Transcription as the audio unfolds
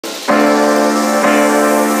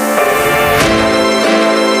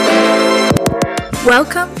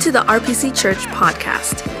Welcome to the RPC Church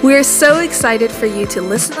podcast. We are so excited for you to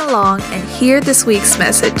listen along and hear this week's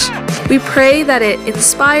message. We pray that it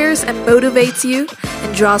inspires and motivates you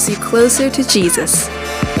and draws you closer to Jesus.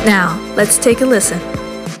 Now, let's take a listen.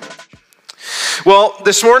 Well,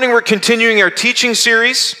 this morning we're continuing our teaching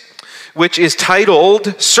series, which is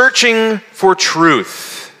titled Searching for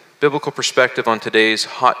Truth, Biblical Perspective on Today's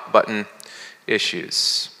Hot Button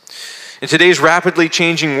Issues. In today's rapidly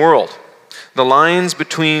changing world, the lines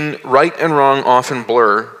between right and wrong often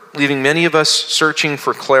blur, leaving many of us searching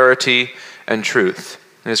for clarity and truth.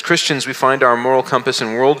 And as Christians, we find our moral compass and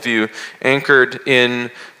worldview anchored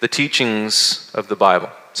in the teachings of the Bible.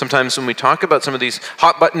 Sometimes when we talk about some of these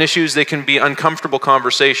hot-button issues, they can be uncomfortable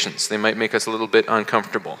conversations. They might make us a little bit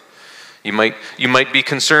uncomfortable. You might be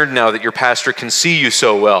concerned now that your pastor can see you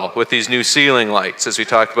so well with these new ceiling lights as we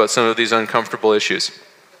talk about some of these uncomfortable issues.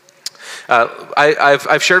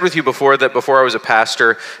 I've shared with you before that before I was a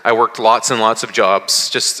pastor, I worked lots and lots of jobs.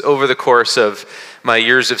 Just over the course of my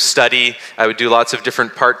years of study, I would do lots of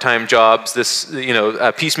different part-time jobs,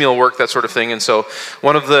 piecemeal work, that sort of thing. And so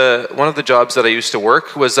one of the jobs that I used to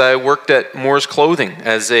work was I worked at Moore's Clothing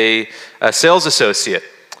as a sales associate.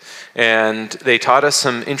 And they taught us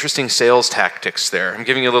some interesting sales tactics there. I'm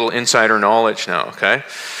giving you a little insider knowledge now, okay?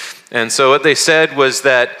 And so what they said was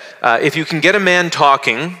that if you can get a man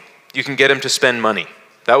talking, you can get him to spend money.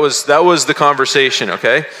 That was the conversation,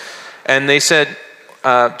 okay? And they said,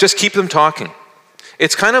 just keep them talking.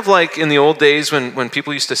 It's kind of like in the old days when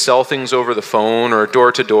people used to sell things over the phone or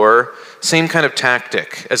door to door, same kind of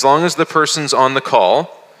tactic. As long as the person's on the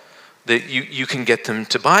call, that you can get them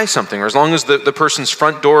to buy something. Or as long as the person's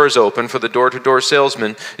front door is open for the door-to-door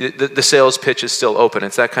salesman, the sales pitch is still open.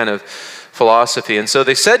 It's that kind of philosophy. And so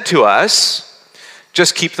they said to us,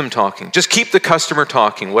 just keep them talking. Just keep the customer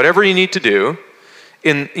talking. Whatever you need to do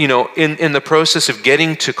in the process of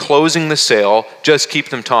getting to closing the sale, just keep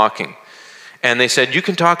them talking. And they said, you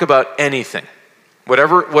can talk about anything.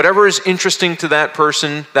 Whatever is interesting to that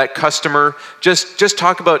person, that customer, just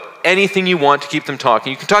talk about anything you want to keep them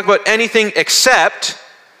talking. You can talk about anything except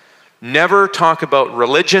never talk about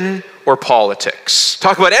religion or politics.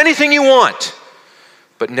 Talk about anything you want,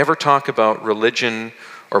 but never talk about religion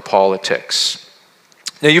or politics.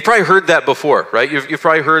 Now, you've probably heard that before, right? You've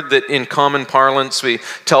probably heard that in common parlance, we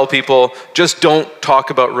tell people, just don't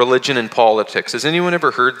talk about religion and politics. Has anyone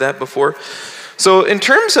ever heard that before? So in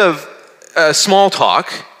terms of small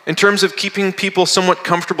talk, in terms of keeping people somewhat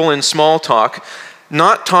comfortable in small talk,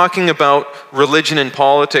 not talking about religion and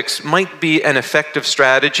politics might be an effective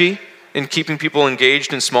strategy in keeping people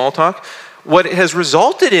engaged in small talk. What it has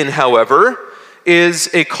resulted in, however, is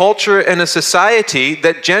a culture and a society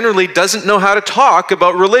that generally doesn't know how to talk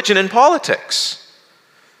about religion and politics.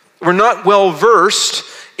 We're not well versed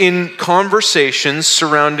in conversations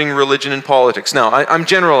surrounding religion and politics. Now, I'm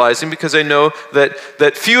generalizing because I know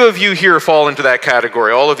that few of you here fall into that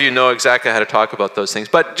category. All of you know exactly how to talk about those things.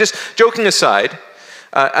 But just joking aside,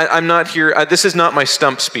 I'm not here, this is not my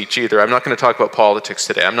stump speech either. I'm not going to talk about politics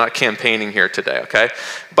today. I'm not campaigning here today, okay?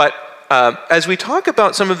 But as we talk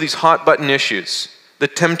about some of these hot button issues, the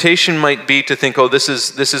temptation might be to think, oh, this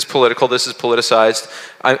is political, this is politicized.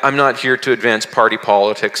 I'm not here to advance party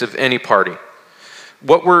politics of any party.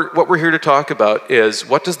 What we're here to talk about is,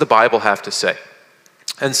 what does the Bible have to say?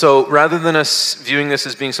 And so rather than us viewing this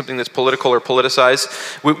as being something that's political or politicized,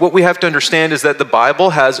 what we have to understand is that the Bible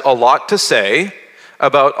has a lot to say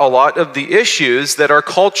about a lot of the issues that our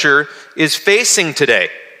culture is facing today.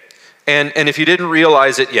 And if you didn't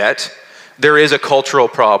realize it yet, there is a cultural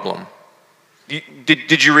problem.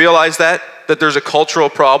 Did you realize that there's a cultural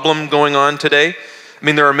problem going on today? I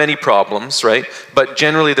mean, there are many problems, right? But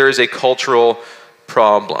generally there is a cultural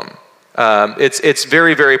problem. It's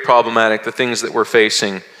very, very problematic, the things that we're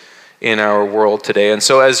facing in our world today. And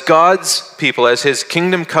so as God's people, as His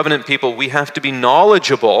kingdom covenant people, we have to be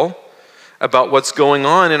knowledgeable about what's going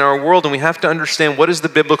on in our world, and we have to understand what is the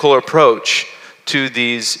biblical approach to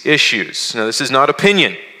these issues. Now, this is not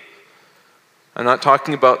opinion. I'm not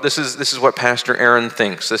talking about, this is what Pastor Aaron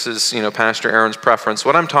thinks. This is, Pastor Aaron's preference.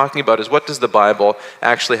 What I'm talking about is, what does the Bible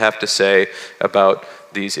actually have to say about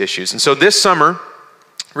these issues? And so this summer,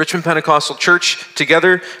 Richmond Pentecostal Church,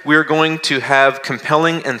 together, we are going to have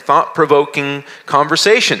compelling and thought-provoking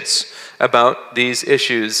conversations about these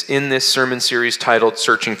issues in this sermon series titled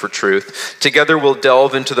Searching for Truth. Together we'll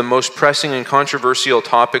delve into the most pressing and controversial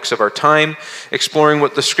topics of our time, exploring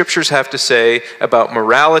what the scriptures have to say about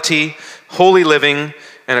morality, holy living,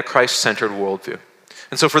 and a Christ-centered worldview.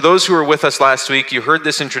 And so for those who were with us last week, you heard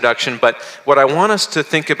this introduction, but what I want us to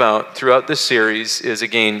think about throughout this series is,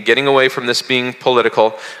 again, getting away from this being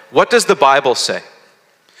political. What does the Bible say?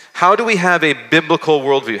 How do we have a biblical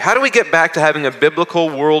worldview? How do we get back to having a biblical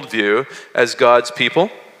worldview as God's people?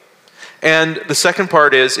 And the second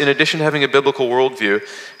part is, in addition to having a biblical worldview,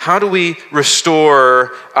 how do we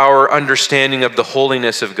restore our understanding of the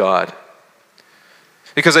holiness of God?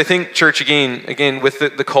 Because I think, church, again, with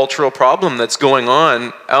the cultural problem that's going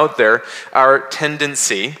on out there, our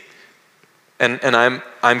tendency, and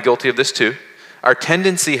I'm guilty of this too, our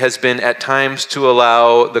tendency has been at times to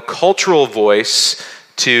allow the cultural voice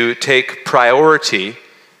to take priority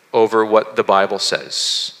over what the Bible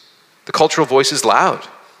says. The cultural voice is loud,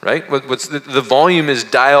 right? The volume is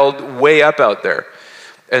dialed way up out there.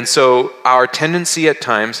 And so our tendency at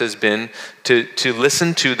times has been to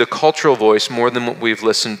listen to the cultural voice more than what we've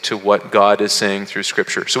listened to what God is saying through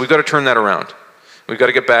Scripture. So we've got to turn that around. We've got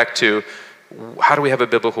to get back to, how do we have a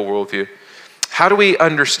biblical worldview? How do we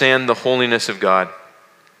understand the holiness of God?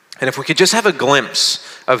 And if we could just have a glimpse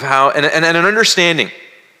of how, and an understanding,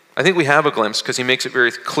 I think we have a glimpse because he makes it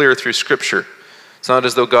very clear through Scripture. It's not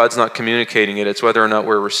as though God's not communicating it, it's whether or not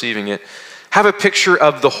we're receiving it. Have a picture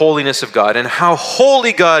of the holiness of God and how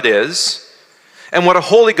holy God is and what a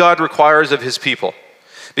holy God requires of his people.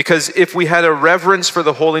 Because if we had a reverence for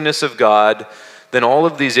the holiness of God, then all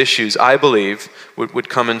of these issues, I believe, would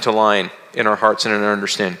come into line in our hearts and in our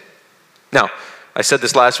understanding. Now, I said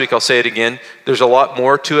this last week, I'll say it again. There's a lot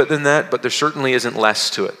more to it than that, but there certainly isn't less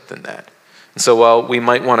to it than that. And so while we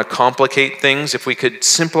might want to complicate things, if we could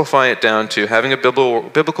simplify it down to having a biblical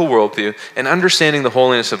worldview and understanding the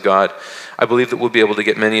holiness of God, I believe that we'll be able to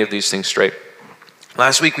get many of these things straight.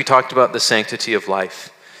 Last week we talked about the sanctity of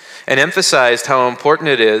life and emphasized how important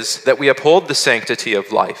it is that we uphold the sanctity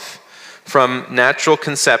of life from natural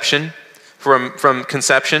conception, from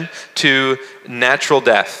conception to natural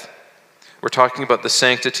death. We're talking about the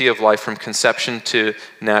sanctity of life from conception to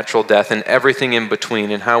natural death and everything in between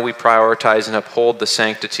and how we prioritize and uphold the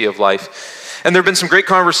sanctity of life. And there have been some great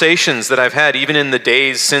conversations that I've had even in the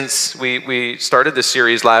days since we started this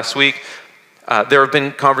series last week. There have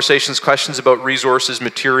been conversations, questions about resources,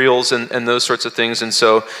 materials, and those sorts of things. And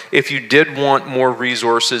so if you did want more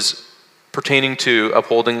resources pertaining to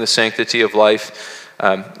upholding the sanctity of life,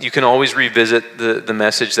 you can always revisit the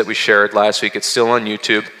message that we shared last week. It's still on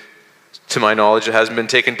YouTube. To my knowledge, it hasn't been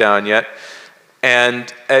taken down yet.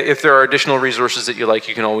 And if there are additional resources that you like,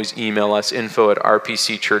 you can always email us,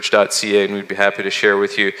 info@rpcchurch.ca, and we'd be happy to share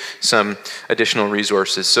with you some additional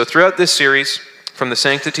resources. So throughout this series, from the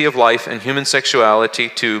sanctity of life and human sexuality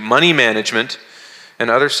to money management and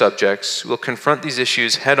other subjects, we'll confront these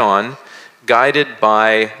issues head on, guided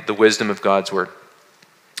by the wisdom of God's Word.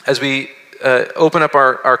 As we open up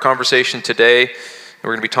our conversation today,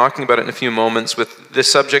 we're going to be talking about it in a few moments with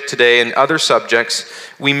this subject today and other subjects.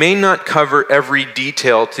 We may not cover every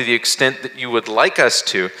detail to the extent that you would like us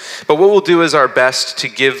to, but what we'll do is our best to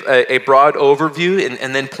give a broad overview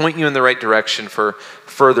and then point you in the right direction for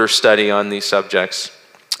further study on these subjects.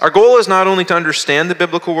 Our goal is not only to understand the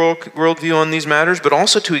biblical worldview on these matters, but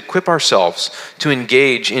also to equip ourselves to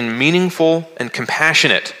engage in meaningful and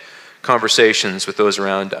compassionate conversations with those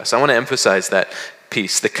around us. I want to emphasize that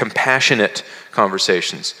piece, the compassionate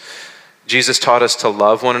conversations. Jesus taught us to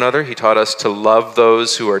love one another. He taught us to love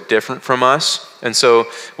those who are different from us. And so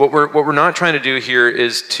what we're not trying to do here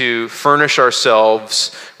is to furnish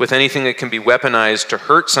ourselves with anything that can be weaponized to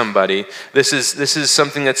hurt somebody. This is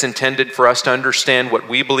something that's intended for us to understand what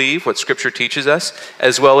we believe, what Scripture teaches us,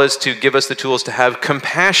 as well as to give us the tools to have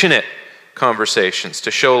compassionate conversations, to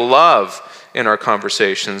show love in our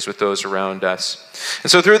conversations with those around us.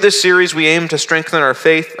 And so through this series, we aim to strengthen our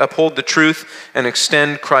faith, uphold the truth, and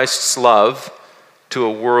extend Christ's love to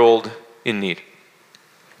a world in need.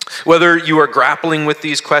 Whether you are grappling with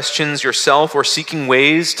these questions yourself or seeking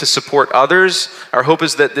ways to support others, our hope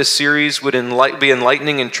is that this series would be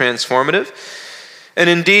enlightening and transformative. And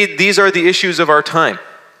indeed, these are the issues of our time.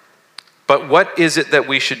 But what is it that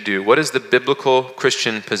we should do? What is the biblical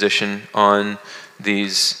Christian position on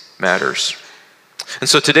these matters? And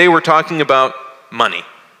so today we're talking about money.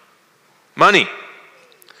 Money.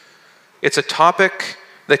 It's a topic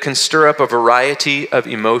that can stir up a variety of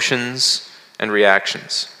emotions and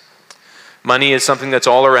reactions. Money is something that's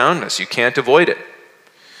all around us. You can't avoid it.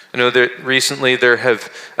 I know that recently there have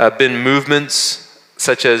been movements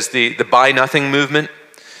such as the Buy Nothing movement,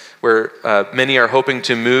 where many are hoping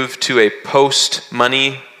to move to a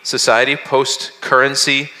post-money society,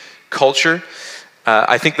 post-currency culture.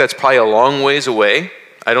 I think that's probably a long ways away.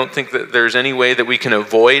 I don't think that there's any way that we can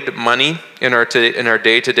avoid money in our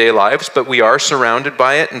day-to-day lives, but we are surrounded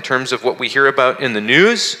by it in terms of what we hear about in the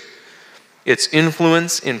news, its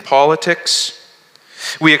influence in politics.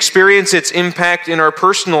 We experience its impact in our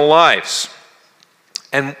personal lives.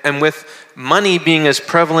 And with money being as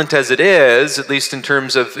prevalent as it is, at least in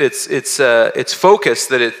terms of its focus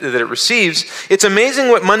that it receives, it's amazing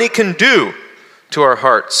what money can do to our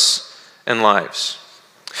hearts and lives.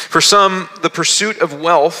 For some, the pursuit of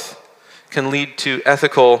wealth can lead to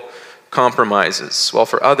ethical compromises, while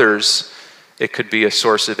for others, it could be a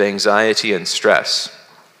source of anxiety and stress.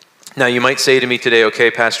 Now, you might say to me today, okay,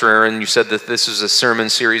 Pastor Aaron, you said that this is a sermon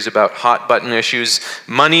series about hot button issues.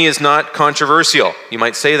 Money is not controversial. You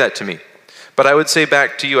might say that to me. But I would say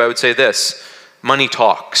back to you, I would say this: money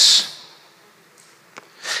talks.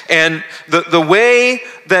 And the way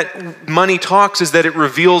that money talks is that it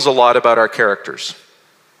reveals a lot about our characters.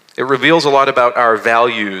 It reveals a lot about our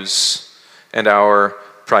values and our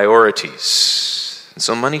priorities. And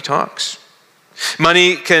so money talks.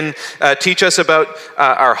 Money can teach us about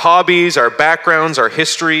our hobbies, our backgrounds, our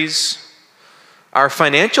histories. Our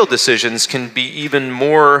financial decisions can be even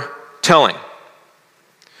more telling.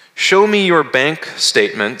 Show me your bank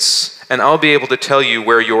statements, and I'll be able to tell you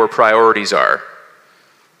where your priorities are.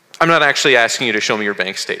 I'm not actually asking you to show me your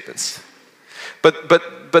bank statements. But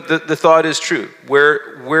the thought is true.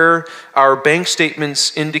 Where our bank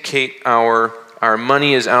statements indicate our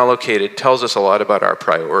money is allocated tells us a lot about our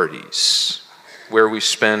priorities, where we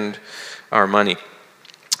spend our money.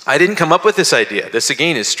 I didn't come up with this idea. This,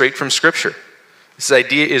 again, is straight from Scripture. This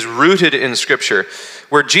idea is rooted in Scripture,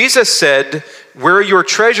 where Jesus said, "Where your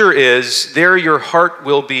treasure is, there your heart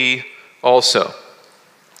will be also."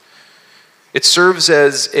 It serves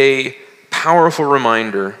as a powerful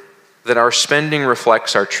reminder that our spending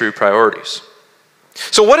reflects our true priorities.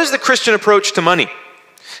 So what is the Christian approach to money?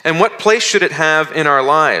 And what place should it have in our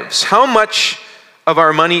lives? How much of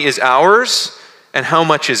our money is ours, and how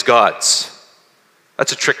much is God's?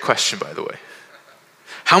 That's a trick question, by the way.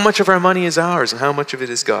 How much of our money is ours, and how much of it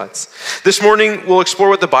is God's? This morning, we'll explore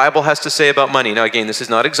what the Bible has to say about money. Now, again, this is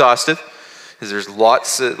not exhaustive, because there's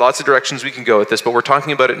lots of directions we can go with this, but we're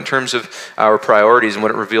talking about it in terms of our priorities and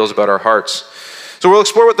what it reveals about our hearts. So we'll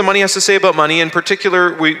explore what the money has to say about money. In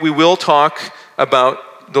particular, we will talk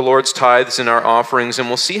about the Lord's tithes and our offerings, and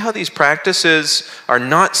we'll see how these practices are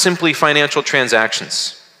not simply financial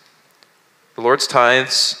transactions. The Lord's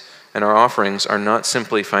tithes and our offerings are not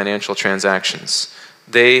simply financial transactions.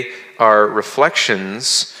 They are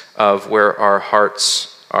reflections of where our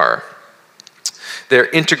hearts are. They're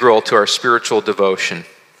integral to our spiritual devotion.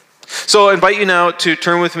 So I invite you now to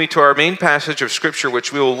turn with me to our main passage of Scripture,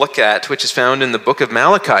 which we will look at, which is found in the book of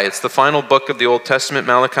Malachi. It's the final book of the Old Testament,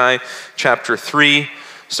 Malachi chapter 3,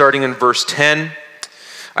 starting in verse 10.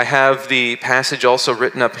 I have the passage also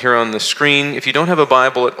written up here on the screen. If you don't have a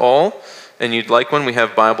Bible at all, and you'd like one, we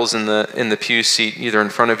have Bibles in the pew seat either in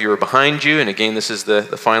front of you or behind you. And again, this is the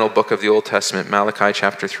final book of the Old Testament, Malachi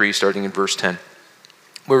chapter 3, starting in verse 10,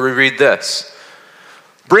 where we read this: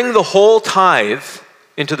 "Bring the whole tithe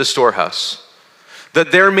into the storehouse,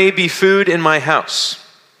 that there may be food in my house.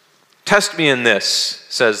 Test me in this,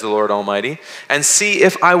 says the Lord Almighty, and see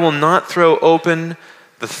if I will not throw open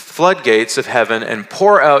the floodgates of heaven and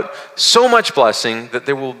pour out so much blessing that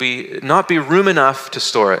there will not be room enough to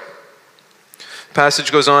store it." The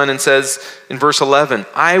passage goes on and says in verse 11,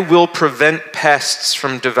 "I will prevent pests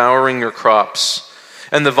from devouring your crops,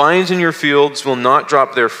 and the vines in your fields will not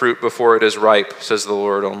drop their fruit before it is ripe, says the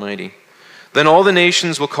Lord Almighty. Then all the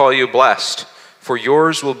nations will call you blessed, for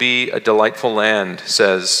yours will be a delightful land,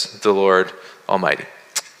 says the Lord Almighty."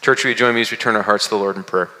 Church, will you join me as we turn our hearts to the Lord in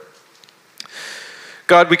prayer?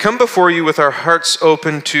 God, we come before you with our hearts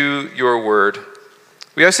open to your word.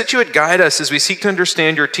 We ask that you would guide us as we seek to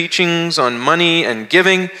understand your teachings on money and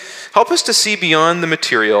giving. Help us to see beyond the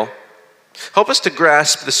material. Help us to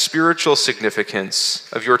grasp the spiritual significance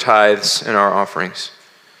of your tithes and our offerings.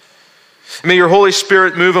 May your Holy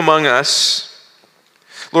Spirit move among us.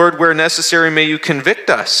 Lord, where necessary, may you convict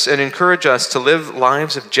us and encourage us to live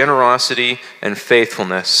lives of generosity and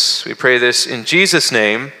faithfulness. We pray this in Jesus'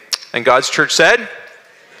 name. And God's church said,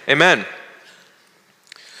 Amen.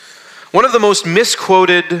 One of the most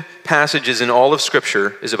misquoted passages in all of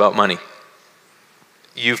Scripture is about money.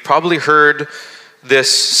 You've probably heard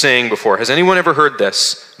this saying before. Has anyone ever heard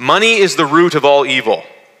this? Money is the root of all evil.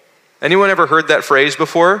 Anyone ever heard that phrase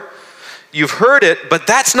before? You've heard it, but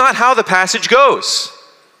that's not how the passage goes.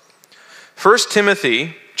 1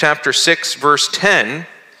 Timothy chapter 6, verse 10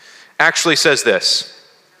 actually says this: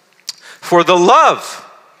 "For the love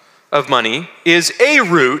of money is a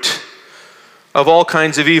root of all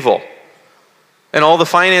kinds of evil." And all the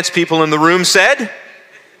finance people in the room said, it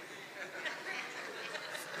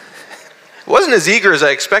wasn't as eager as I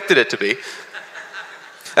expected it to be.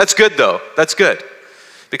 That's good, though. That's good.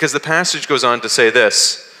 Because the passage goes on to say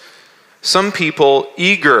this: Some people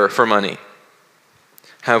eager for money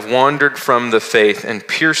have wandered from the faith and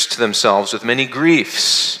pierced themselves with many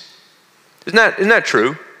griefs. Isn't that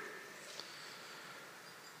true?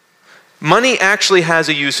 Money actually has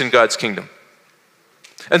a use in God's kingdom.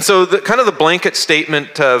 And so the blanket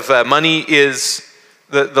statement of money is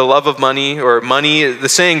the love of money, or money, the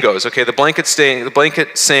saying goes, okay, the blanket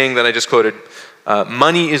saying that I just quoted,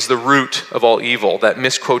 money is the root of all evil, that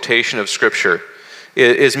misquotation of Scripture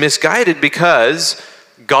is misguided because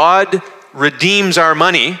God redeems our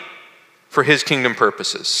money for his kingdom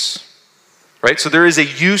purposes, right? So there is a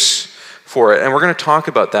use for it, and we're going to talk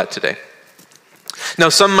about that today. Now,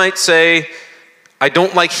 some might say, I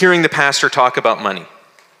don't like hearing the pastor talk about money.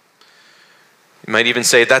 You might even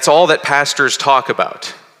say, that's all that pastors talk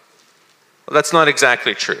about. Well, that's not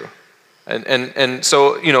exactly true. And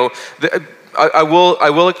so, I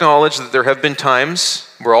will acknowledge that there have been times,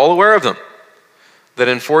 we're all aware of them, that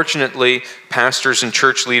unfortunately pastors and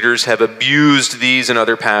church leaders have abused these and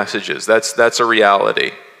other passages. That's a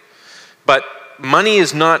reality. But money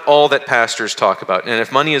is not all that pastors talk about. And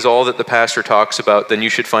if money is all that the pastor talks about, then you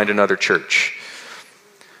should find another church.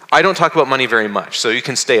 I don't talk about money very much, so you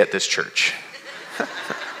can stay at this church.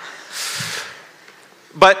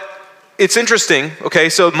 But it's interesting, okay?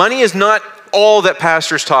 So money is not all that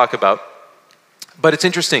pastors talk about, but it's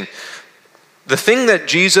interesting. The thing that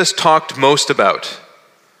Jesus talked most about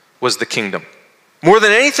was the kingdom. More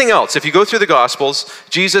than anything else, if you go through the Gospels,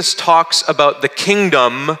 Jesus talks about the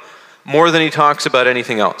kingdom more than he talks about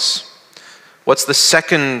anything else. What's the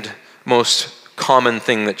second most common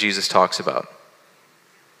thing that Jesus talks about?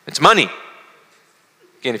 It's money.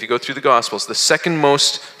 Again, if you go through the Gospels, the second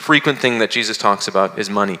most frequent thing that Jesus talks about is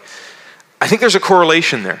money. I think there's a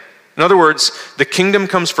correlation there. In other words, the kingdom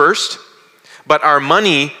comes first, but our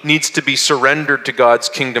money needs to be surrendered to God's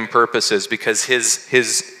kingdom purposes because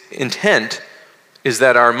his intent is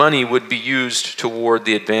that our money would be used toward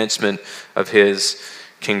the advancement of his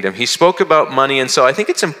kingdom. He spoke about money, and so I think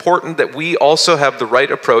it's important that we also have the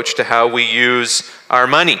right approach to how we use our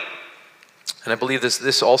money. And I believe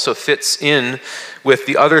this also fits in with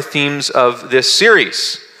the other themes of this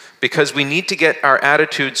series, because we need to get our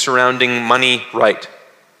attitude surrounding money right.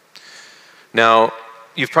 Now,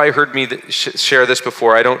 you've probably heard me share this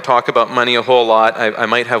before. I don't talk about money a whole lot. I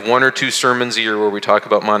might have one or two sermons a year where we talk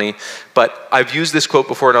about money, but I've used this quote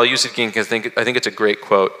before, and I'll use it again because I think it's a great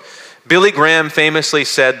quote. Billy Graham famously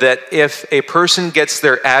said that if a person gets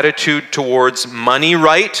their attitude towards money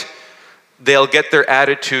right, they'll get their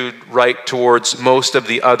attitude right towards most of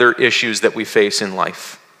the other issues that we face in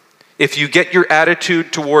life. If you get your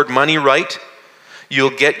attitude toward money right, you'll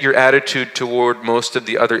get your attitude toward most of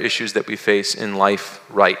the other issues that we face in life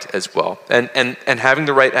right as well. And having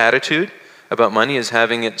the right attitude about money is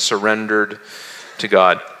having it surrendered to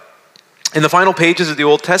God. In the final pages of the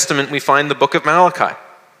Old Testament, we find the book of Malachi.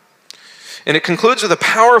 And it concludes with a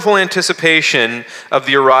powerful anticipation of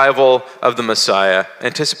the arrival of the Messiah,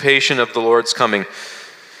 anticipation of the Lord's coming,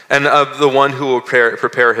 and of the one who will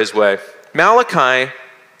prepare his way. Malachi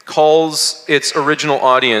calls its original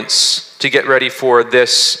audience to get ready for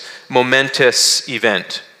this momentous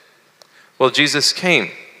event. Well, Jesus came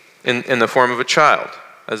in the form of a child,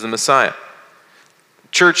 as the Messiah.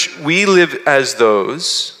 Church, we live as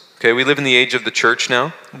those... Okay, we live in the age of the church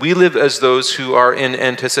now. We live as those who are in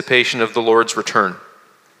anticipation of the Lord's return.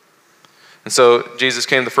 And so Jesus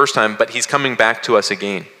came the first time, but he's coming back to us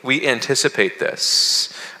again. We anticipate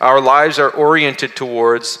this. Our lives are oriented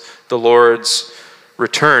towards the Lord's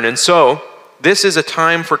return. And so this is a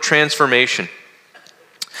time for transformation.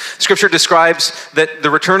 Scripture describes that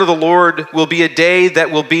the return of the Lord will be a day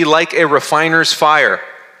that will be like a refiner's fire.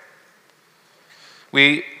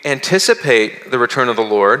 We anticipate the return of the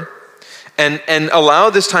Lord and allow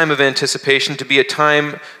this time of anticipation to be a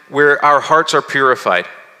time where our hearts are purified,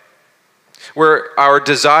 where our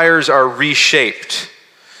desires are reshaped,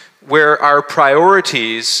 where our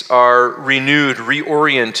priorities are renewed,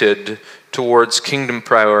 reoriented towards kingdom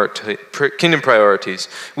priorities.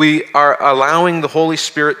 We are allowing the Holy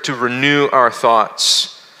Spirit to renew our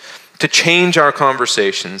thoughts, to change our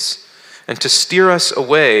conversations, and to steer us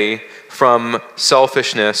away from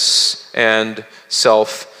selfishness and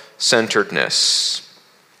self-centeredness.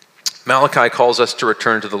 Malachi calls us to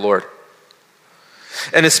return to the Lord.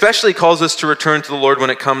 And especially calls us to return to the Lord when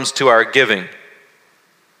it comes to our giving.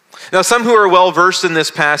 Now, some who are well-versed in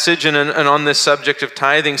this passage and on this subject of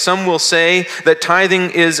tithing, some will say that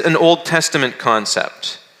tithing is an Old Testament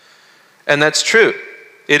concept. And that's true.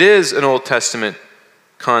 It is an Old Testament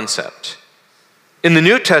concept. In the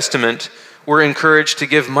New Testament, we're encouraged to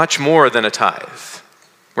give much more than a tithe.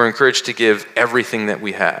 We're encouraged to give everything that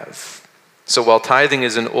we have. So while tithing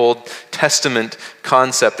is an Old Testament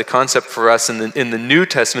concept, the concept for us in the New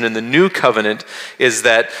Testament, in the New Covenant, is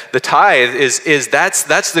that the tithe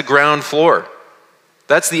that's the ground floor.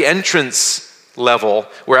 That's the entrance level.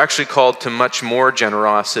 We're actually called to much more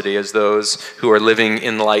generosity as those who are living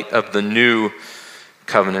in light of the New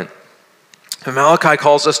Covenant. And Malachi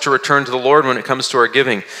calls us to return to the Lord when it comes to our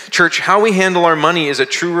giving. Church, how we handle our money is a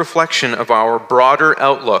true reflection of our broader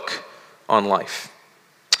outlook on life.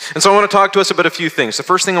 And so I want to talk to us about a few things. The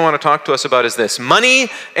first thing I want to talk to us about is this: money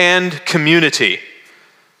and community.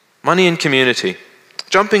 Money and community.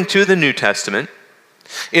 Jumping to the New Testament,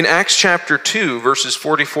 in Acts chapter 2, verses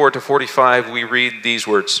 44 to 45, we read these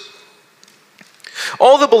words.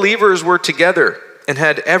 All the believers were together and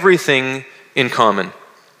had everything in common.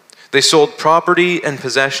 They sold property and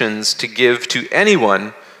possessions to give to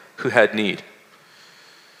anyone who had need.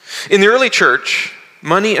 In the early church,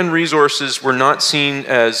 money and resources were not seen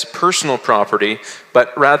as personal property,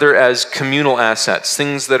 but rather as communal assets,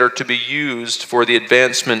 things that are to be used for the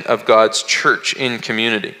advancement of God's church in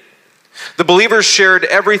community. The believers shared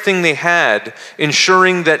everything they had,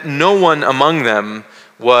 ensuring that no one among them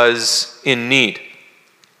was in need.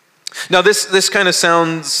 Now, this kind of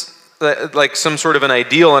sounds like some sort of an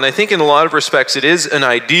ideal, and I think in a lot of respects it is an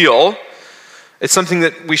ideal. It's something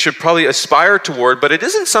that we should probably aspire toward, but it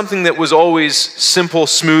isn't something that was always simple,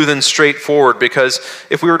 smooth, and straightforward, because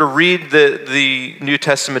if we were to read the New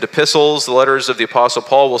Testament epistles, the letters of the Apostle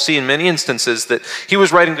Paul, we'll see in many instances that he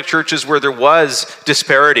was writing to churches where there was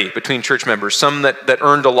disparity between church members, some that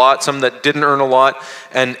earned a lot, some that didn't earn a lot,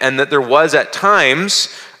 and that there was at times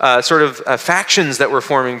factions that were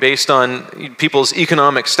forming based on people's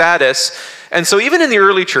economic status. And so even in the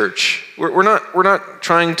early church, we're not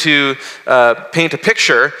trying to paint a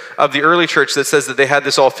picture of the early church that says that they had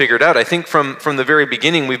this all figured out. I think from the very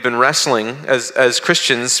beginning we've been wrestling, as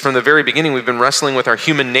Christians, from the very beginning we've been wrestling with our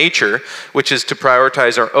human nature, which is to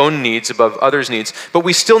prioritize our own needs above others' needs. But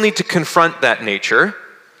we still need to confront that nature,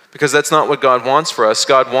 because that's not what God wants for us.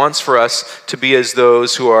 God wants for us to be as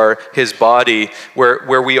those who are his body,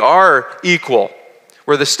 where we are equal,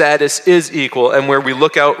 where the status is equal, and where we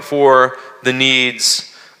look out for the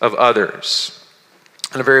needs of others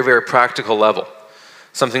on a very, very practical level.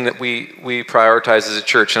 Something that we prioritize as a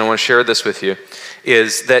church, and I want to share this with you,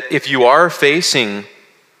 is that if you are facing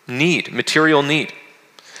need, material need,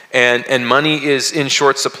 and money is in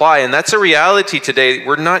short supply, and that's a reality today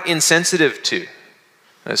we're not insensitive to.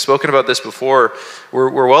 I've spoken about this before.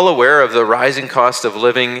 We're well aware of the rising cost of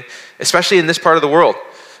living, especially in this part of the world,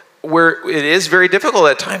 where it is very difficult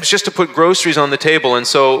at times just to put groceries on the table. And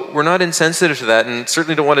so we're not insensitive to that, and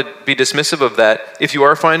certainly don't want to be dismissive of that. If you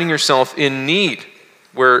are finding yourself in need,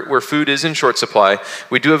 where food is in short supply,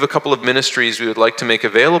 we do have a couple of ministries we would like to make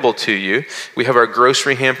available to you. We have our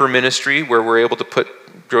grocery hamper ministry, where we're able to put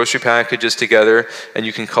grocery packages together and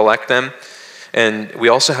you can collect them. And we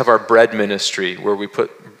also have our bread ministry, where we put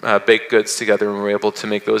baked goods together, and we're able to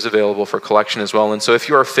make those available for collection as well. And so if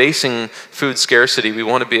you are facing food scarcity, we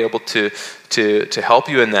want to be able to help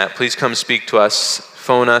you in that. Please come speak to us,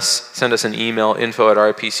 phone us, send us an email,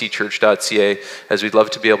 info@rpcchurch.ca, as we'd love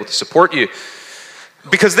to be able to support you.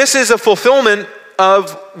 Because this is a fulfillment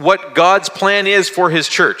of what God's plan is for his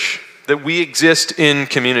church, that we exist in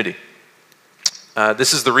community.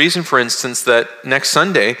 This is the reason, for instance, that next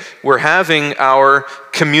Sunday we're having our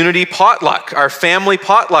community potluck, our family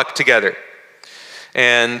potluck together.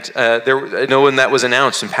 And I know when that was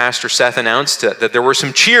announced, and Pastor Seth announced it, that there were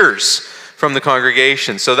some cheers from the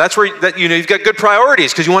congregation. So that's where you've got good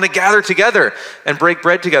priorities, because you want to gather together and break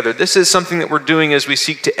bread together. This is something that we're doing as we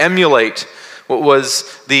seek to emulate what was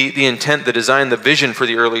the intent, the design, the vision for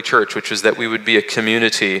the early church, which was that we would be a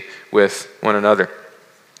community with one another.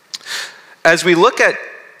 As we look at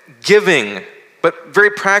giving, but very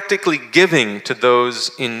practically giving to those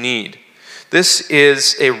in need, this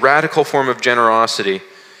is a radical form of generosity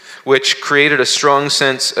which created a strong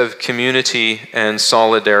sense of community and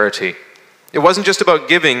solidarity. It wasn't just about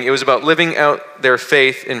giving, it was about living out their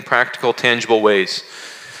faith in practical, tangible ways.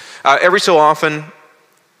 Every so often,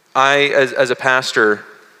 I, as a pastor,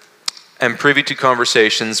 am privy to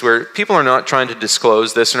conversations where people are not trying to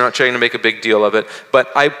disclose this, they're not trying to make a big deal of it,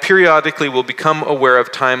 but I periodically will become aware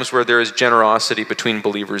of times where there is generosity between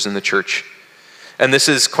believers in the church. And this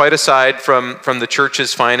is quite aside from the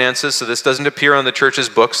church's finances, so this doesn't appear on the church's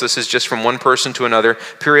books, this is just from one person to another.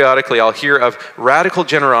 Periodically I'll hear of radical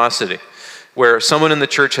generosity, where someone in the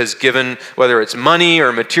church has given, whether it's money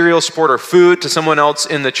or material support or food, to someone else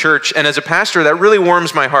in the church. And as a pastor, that really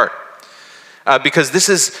warms my heart. Because this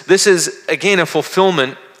is, again, a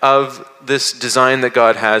fulfillment of this design that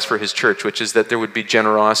God has for his church, which is that there would be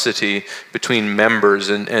generosity between members,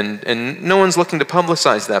 and no one's looking to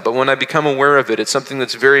publicize that. But when I become aware of it, it's something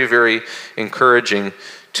that's very, very encouraging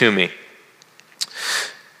to me.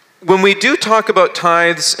 When we do talk about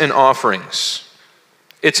tithes and offerings,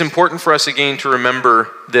 it's important for us again to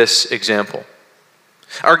remember this example.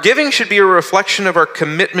 Our giving should be a reflection of our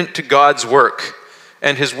commitment to God's work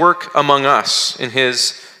and his work among us in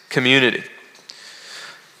his community.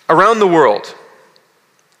 Around the world,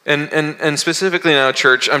 and specifically now,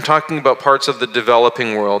 church, I'm talking about parts of the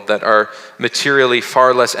developing world that are materially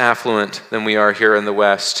far less affluent than we are here in the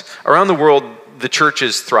West. Around the world, the church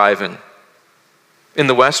is thriving. In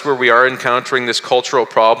the West, where we are encountering this cultural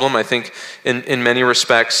problem, I think in many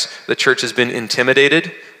respects, the church has been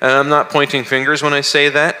intimidated. And I'm not pointing fingers when I say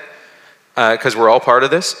that, because we're all part of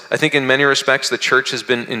this. I think in many respects, the church has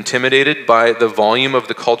been intimidated by the volume of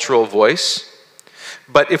the cultural voice.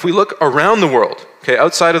 But if we look around the world, okay,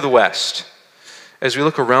 outside of the West, as we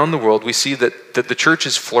look around the world, we see that the church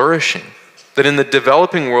is flourishing. That in the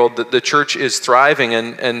developing world, that the church is thriving.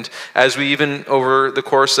 And as we even over the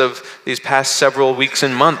course of these past several weeks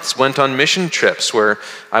and months went on mission trips, where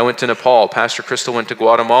I went to Nepal, Pastor Crystal went to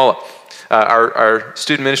Guatemala, our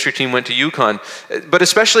student ministry team went to Yukon. But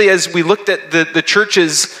especially as we looked at the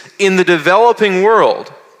churches in the developing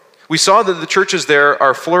world, we saw that the churches there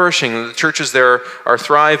are flourishing, the churches there are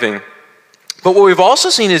thriving. But what we've also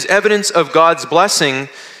seen is evidence of God's blessing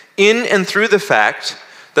in and through the fact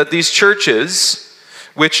that these churches,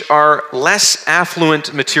 which are less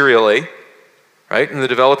affluent materially, right? In the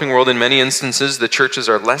developing world, in many instances, the churches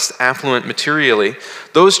are less affluent materially.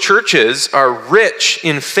 Those churches are rich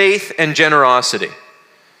in faith and generosity.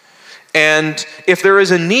 And if there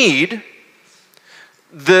is a need,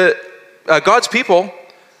 God's people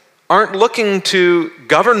aren't looking to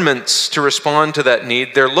governments to respond to that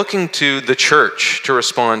need. They're looking to the church to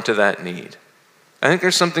respond to that need. I think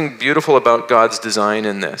there's something beautiful about God's design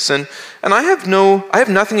in this. And I have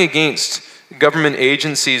nothing against government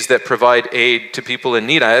agencies that provide aid to people in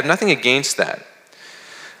need. I have nothing against that.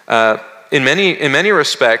 In many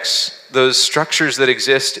respects, those structures that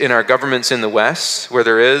exist in our governments in the West, where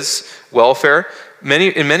there is welfare, in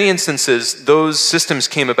many instances, those systems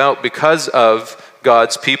came about because of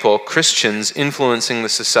God's people, Christians, influencing the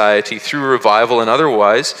society through revival and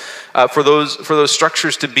otherwise, for those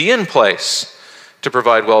structures to be in place to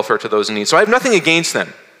provide welfare to those in need. So I have nothing against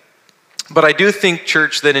them. But I do think,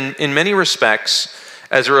 church, that in many respects,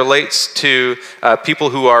 as it relates to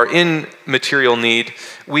people who are in material need,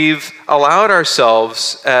 we've allowed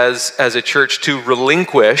ourselves as a church to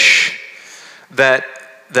relinquish that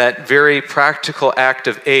very practical act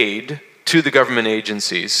of aid to the government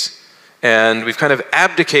agencies. And we've kind of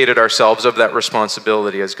abdicated ourselves of that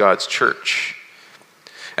responsibility as God's church.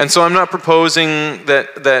 And so I'm not proposing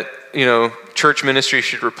that church ministry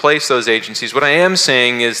should replace those agencies. What I am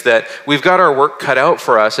saying is that we've got our work cut out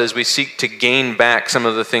for us as we seek to gain back some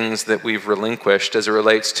of the things that we've relinquished as it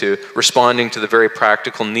relates to responding to the very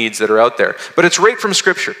practical needs that are out there. But it's right from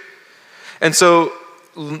Scripture. And so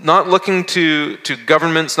not looking to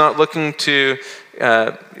governments, not looking to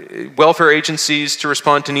welfare agencies to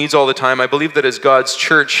respond to needs all the time. I believe that as God's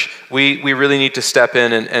church, we really need to step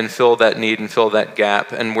in and fill that need and fill that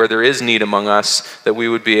gap. And where there is need among us, that we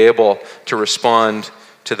would be able to respond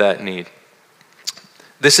to that need.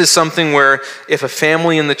 This is something where if a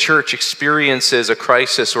family in the church experiences a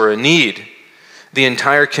crisis or a need, the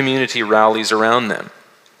entire community rallies around them.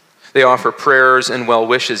 They offer prayers and well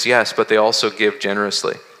wishes, yes, but they also give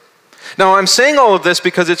generously. Now, I'm saying all of this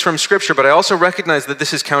because it's from Scripture, but I also recognize that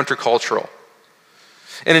this is countercultural.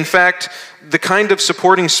 And in fact, the kind of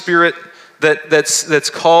supporting spirit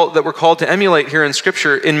that we're called to emulate here in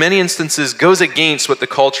Scripture, in many instances, goes against what the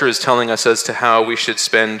culture is telling us as to how we should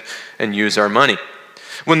spend and use our money.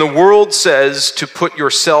 When the world says to put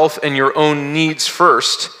yourself and your own needs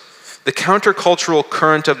first, the countercultural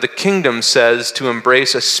current of the kingdom says to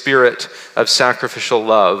embrace a spirit of sacrificial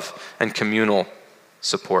love and communal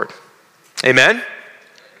support. Amen?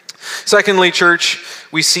 Secondly, church,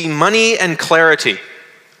 we see money and clarity.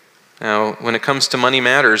 Now, when it comes to money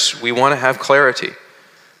matters, we want to have clarity.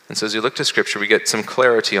 And so as you look to Scripture, we get some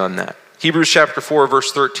clarity on that. Hebrews chapter 4,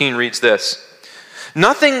 verse 13 reads this: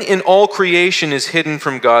 "Nothing in all creation is hidden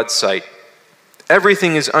from God's sight.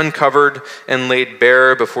 Everything is uncovered and laid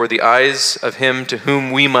bare before the eyes of him to whom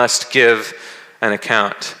we must give an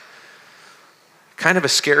account." Kind of a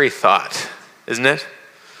scary thought, isn't it?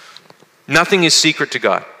 Nothing is secret to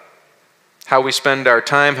God. How we spend our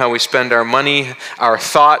time, how we spend our money, our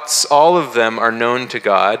thoughts, all of them are known to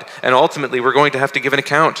God, and ultimately we're going to have to give an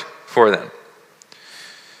account for them.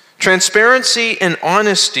 Transparency and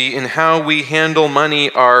honesty in how we handle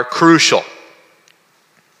money are crucial.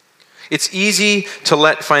 It's easy to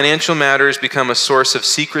let financial matters become a source of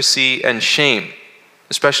secrecy and shame,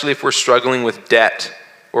 especially if we're struggling with debt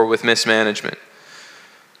or with mismanagement.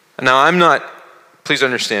 Now, please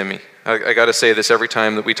understand me. I got to say this every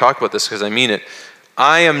time that we talk about this because I mean it.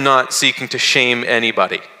 I am not seeking to shame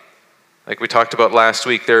anybody. Like we talked about last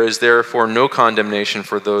week, there is therefore no condemnation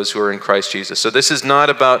for those who are in Christ Jesus. So this is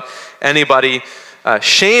not about anybody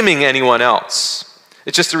shaming anyone else.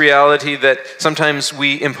 It's just the reality that sometimes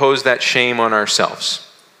we impose that shame on ourselves.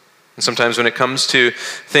 And sometimes when it comes to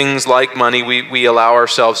things like money, we allow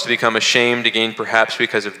ourselves to become ashamed again, perhaps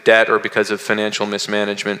because of debt or because of financial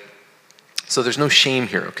mismanagement. So there's no shame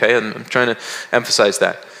here, okay? I'm trying to emphasize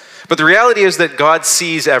that. But the reality is that God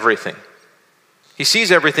sees everything. He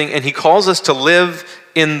sees everything, and he calls us to live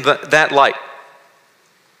in that light.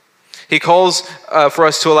 He calls for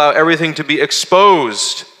us to allow everything to be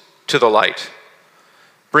exposed to the light,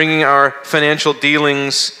 bringing our financial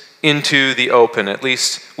dealings into the open, at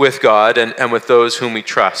least with God and with those whom we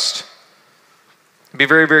trust. Be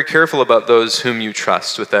very, very careful about those whom you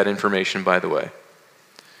trust with that information, by the way.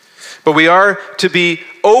 But we are to be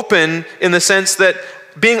open in the sense that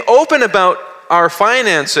being open about our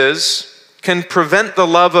finances can prevent the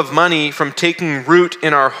love of money from taking root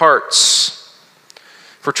in our hearts.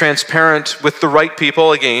 If we're transparent with the right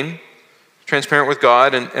people, again, transparent with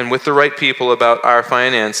God and with the right people about our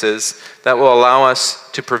finances, that will allow us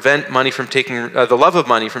to prevent money from taking, the love of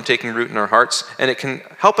money from taking root in our hearts, and it can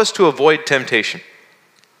help us to avoid temptation.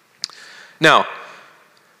 Now,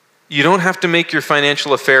 you don't have to make your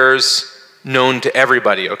financial affairs known to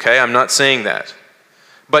everybody, okay? I'm not saying that.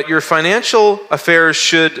 But your financial affairs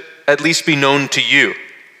should at least be known to you.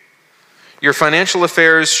 Your financial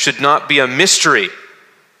affairs should not be a mystery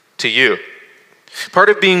to you. Part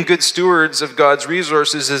of being good stewards of God's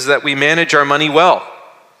resources is that we manage our money well.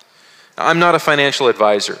 I'm not a financial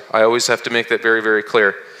advisor. I always have to make that very, very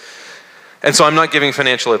clear. And so I'm not giving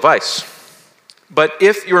financial advice. But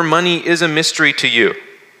if your money is a mystery to you,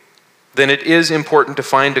 then it is important to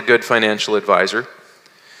find a good financial advisor.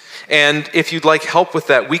 And if you'd like help with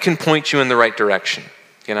that, we can point you in the right direction.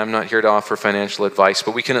 Again, I'm not here to offer financial advice,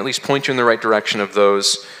 but we can at least point you in the right direction of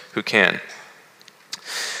those who can.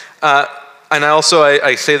 And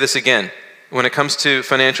I say this again, when it comes to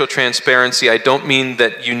financial transparency, I don't mean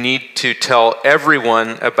that you need to tell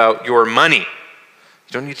everyone about your money.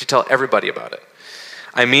 You don't need to tell everybody about it.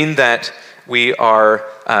 I mean that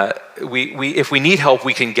if we need help,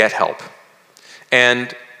 we can get help.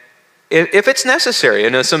 And if it's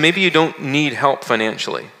necessary, so maybe you don't need help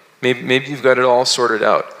financially. Maybe you've got it all sorted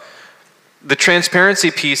out. The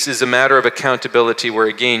transparency piece is a matter of accountability where,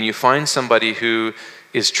 again, you find somebody who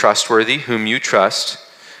is trustworthy, whom you trust,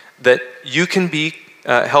 that you can be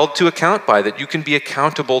held to account by, that you can be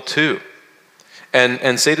accountable to.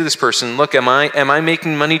 And say to this person, look, am I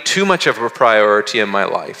making money too much of a priority in my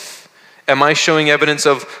life? Am I showing evidence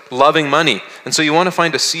of loving money? And so you want to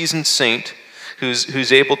find a seasoned saint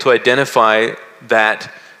who's able to identify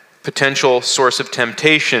that potential source of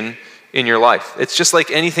temptation in your life. It's just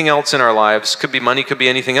like anything else in our lives, could be money, could be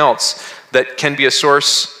anything else, that can be a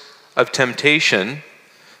source of temptation.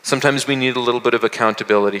 Sometimes we need a little bit of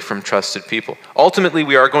accountability from trusted people. Ultimately,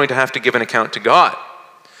 we are going to have to give an account to God.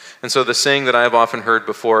 And so the saying that I have often heard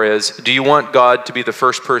before is, do you want God to be the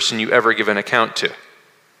first person you ever give an account to?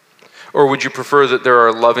 Or would you prefer that there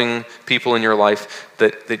are loving people in your life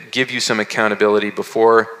that give you some accountability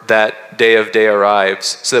before that day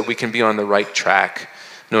arrives so that we can be on the right track,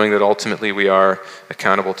 knowing that ultimately we are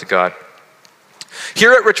accountable to God?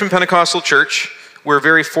 Here at Richmond Pentecostal Church, we're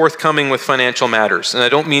very forthcoming with financial matters. And I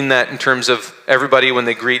don't mean that in terms of everybody when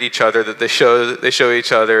they greet each other, that they show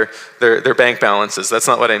each other their bank balances. That's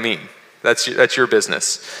not what I mean. That's your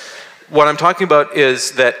business. What I'm talking about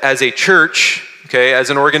is that as a church, okay, as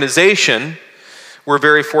an organization, we're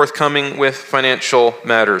very forthcoming with financial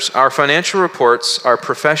matters. Our financial reports are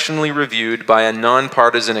professionally reviewed by a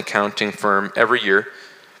nonpartisan accounting firm every year.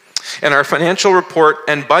 And our financial report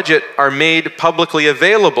and budget are made publicly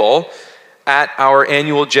available at our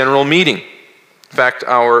annual general meeting. In fact,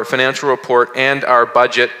 our financial report and our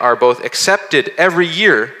budget are both accepted every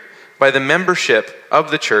year by the membership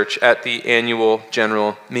of the church at the annual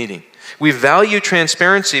general meeting. We value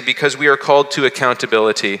transparency because we are called to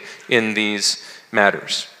accountability in these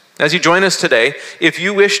matters. As you join us today, if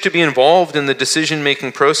you wish to be involved in the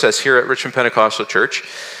decision-making process here at Richmond Pentecostal Church,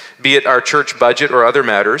 be it our church budget or other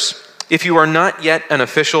matters, if you are not yet an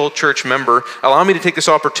official church member, allow me to take this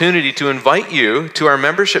opportunity to invite you to our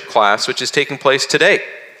membership class, which is taking place today.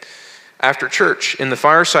 after church in the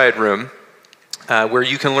fireside room, where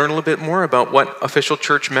you can learn a little bit more about what official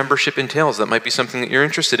church membership entails. That might be something that you're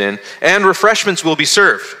interested in. And refreshments will be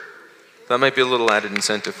served. That might be a little added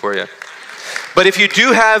incentive for you. But if you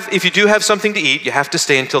do have something to eat, you have to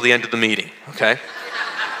stay until the end of the meeting, okay?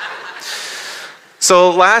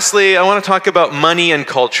 So lastly, I want to talk about money and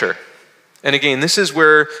culture. And again, this is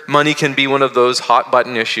where money can be one of those hot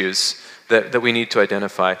button issues that we need to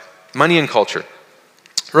identify. Money and culture.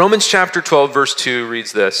 Romans chapter 12, verse 2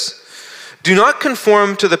 reads this: "Do not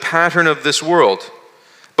conform to the pattern of this world,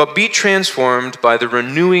 but be transformed by the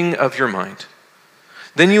renewing of your mind.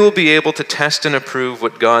 Then you will be able to test and approve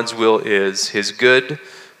what God's will is, his good,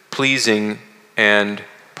 pleasing, and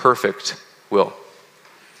perfect will."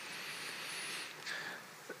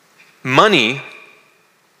 Money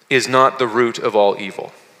is not the root of all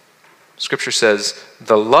evil. Scripture says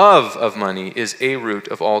the love of money is a root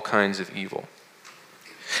of all kinds of evil.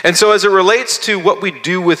 And so as it relates to what we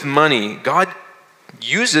do with money, God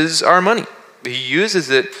uses our money. He uses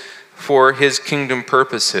it for his kingdom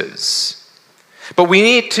purposes. But we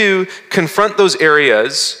need to confront those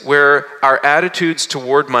areas where our attitudes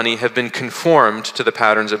toward money have been conformed to the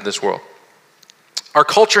patterns of this world. Our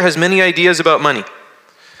culture has many ideas about money: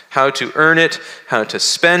 how to earn it, how to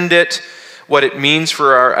spend it, what it means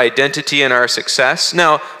for our identity and our success.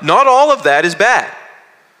 Now, not all of that is bad.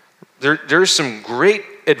 There's some great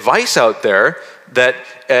advice out there that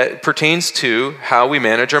pertains to how we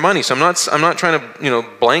manage our money. So I'm not trying to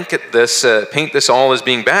blanket this, paint this all as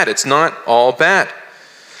being bad. It's not all bad.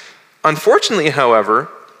 Unfortunately, however,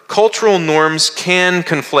 cultural norms can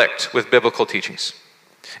conflict with biblical teachings.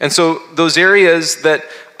 And so those areas that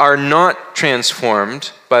are not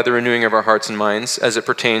transformed by the renewing of our hearts and minds as it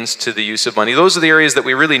pertains to the use of money, those are the areas that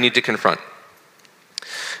we really need to confront.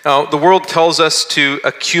 Now, the world tells us to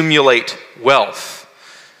accumulate wealth.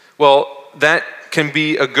 Well, that can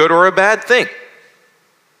be a good or a bad thing.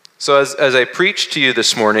 So as I preach to you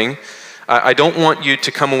this morning, I don't want you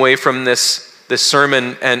to come away from this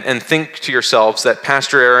sermon and think to yourselves that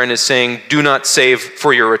Pastor Aaron is saying, do not save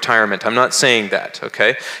for your retirement. I'm not saying that,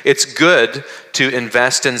 okay? It's good to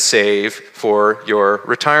invest and save for your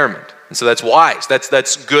retirement. And so that's wise.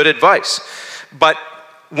 That's good advice. But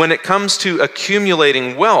when it comes to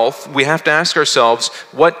accumulating wealth, we have to ask ourselves,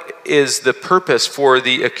 what is the purpose for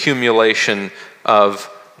the accumulation of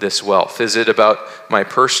this wealth? Is it about my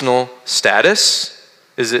personal status?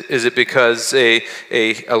 Is it because a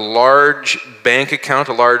large bank account,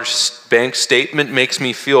 a large bank statement makes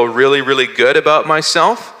me feel really, really good about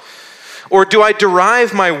myself? Or do I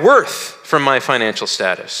derive my worth from my financial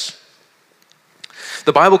status?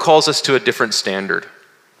 The Bible calls us to a different standard,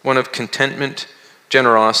 one of contentment,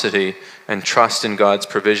 generosity, and trust in God's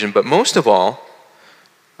provision. But most of all,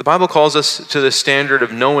 the Bible calls us to the standard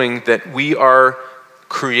of knowing that we are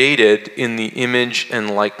created in the image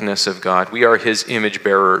and likeness of God. We are his image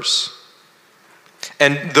bearers.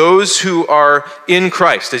 And those who are in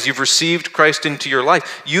Christ, as you've received Christ into your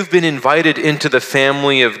life, you've been invited into the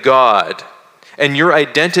family of God. And your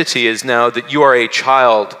identity is now that you are a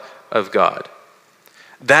child of God.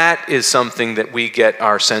 That is something that we get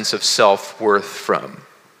our sense of self-worth from.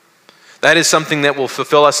 That is something that will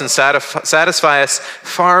fulfill us and satisfy us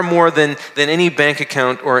far more than any bank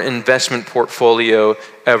account or investment portfolio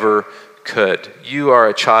ever could. You are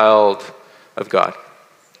a child of God.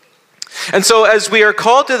 And so as we are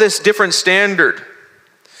called to this different standard,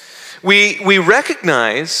 we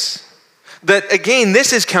recognize that, again,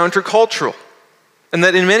 this is countercultural. And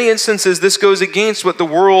that in many instances, this goes against what the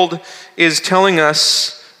world is telling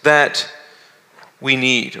us that we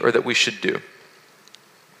need or that we should do.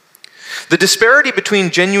 The disparity between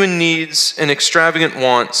genuine needs and extravagant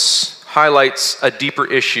wants highlights a deeper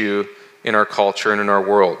issue in our culture and in our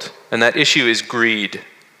world, and that issue is greed.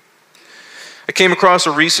 I came across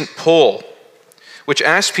a recent poll which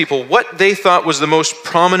asked people what they thought was the most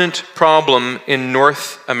prominent problem in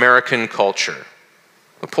North American culture.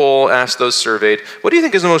 The poll asked those surveyed, what do you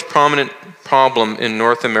think is the most prominent problem in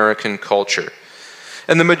North American culture?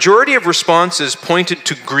 And the majority of responses pointed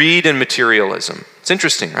to greed and materialism. It's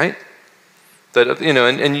interesting, right? That,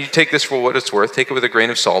 and you take this for what it's worth, take it with a grain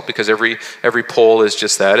of salt, because every poll is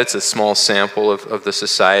just that. It's a small sample of the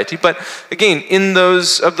society. But again, in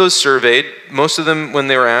those surveyed, most of them, when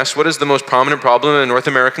they were asked, what is the most prominent problem in North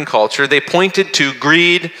American culture, they pointed to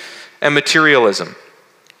greed and materialism.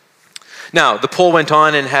 Now, the poll went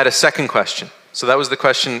on and had a second question. So that was the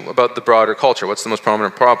question about the broader culture. What's the most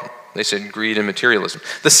prominent problem? They said greed and materialism.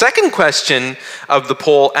 The second question of the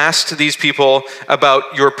poll asked these people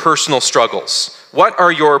about your personal struggles. What are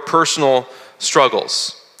your personal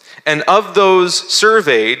struggles? And of those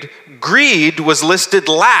surveyed, greed was listed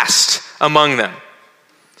last among them.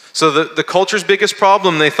 So the culture's biggest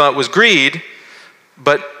problem, they thought, was greed,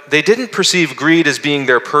 but they didn't perceive greed as being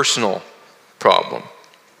their personal problem.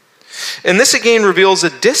 And this again reveals a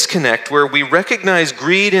disconnect where we recognize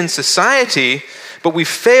greed in society, but we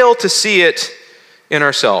fail to see it in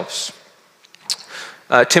ourselves.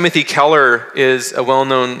 Timothy Keller is a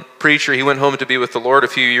well-known preacher. He went home to be with the Lord a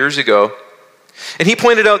few years ago. And he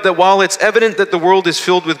pointed out that while it's evident that the world is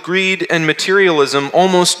filled with greed and materialism,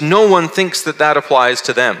 almost no one thinks that that applies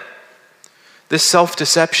to them. This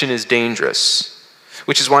self-deception is dangerous,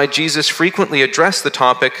 which is why Jesus frequently addressed the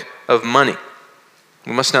topic of money.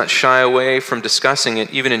 We must not shy away from discussing it,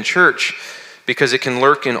 even in church, because it can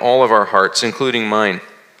lurk in all of our hearts, including mine.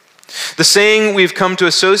 The saying we've come to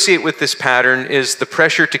associate with this pattern is the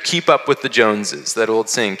pressure to keep up with the Joneses, that old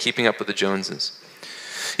saying, keeping up with the Joneses.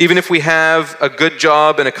 Even if we have a good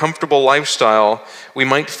job and a comfortable lifestyle, we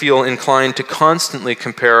might feel inclined to constantly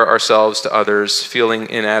compare ourselves to others, feeling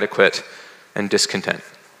inadequate and discontent.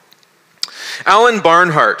 Alan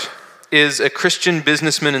Barnhart is a Christian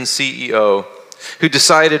businessman and CEO who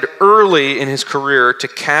decided early in his career to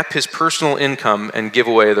cap his personal income and give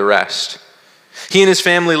away the rest. He and his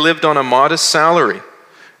family lived on a modest salary,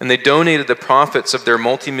 and they donated the profits of their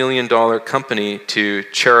multi-million-dollar company to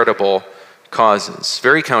charitable causes.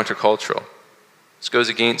 Very countercultural. This goes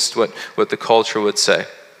against what the culture would say.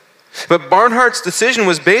 But Barnhart's decision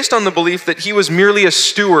was based on the belief that he was merely a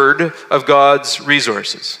steward of God's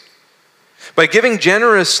resources. By giving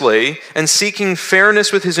generously and seeking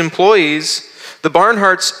fairness with his employees, the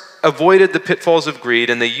Barnharts avoided the pitfalls of greed,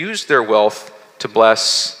 and they used their wealth to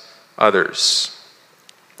bless others.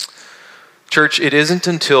 Church, it isn't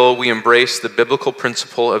until we embrace the biblical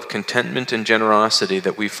principle of contentment and generosity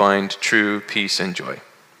that we find true peace and joy.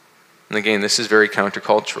 And again, this is very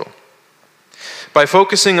countercultural. By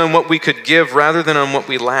focusing on what we could give rather than on what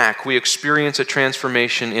we lack, we experience a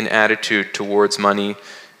transformation in attitude towards money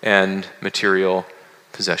and material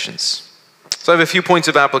possessions. So I have a few points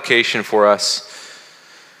of application for us.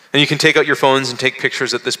 And you can take out your phones and take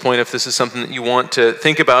pictures at this point if this is something that you want to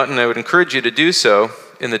think about, and I would encourage you to do so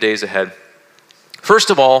in the days ahead.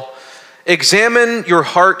 First of all, examine your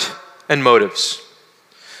heart and motives.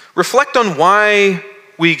 Reflect on why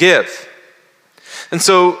we give. And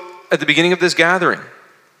so, at the beginning of this gathering,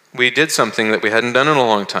 we did something that we hadn't done in a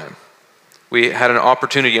long time. We had an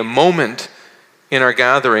opportunity, a moment in our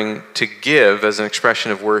gathering to give as an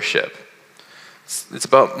expression of worship. It's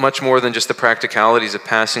about much more than just the practicalities of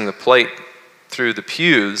passing the plate through the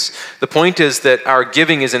pews. The point is that our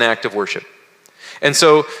giving is an act of worship. And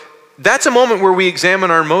so that's a moment where we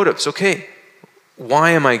examine our motives. Okay,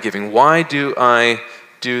 why am I giving? Why do I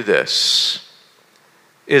do this?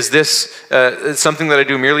 Is this something that I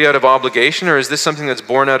do merely out of obligation, or is this something that's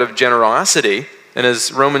born out of generosity? And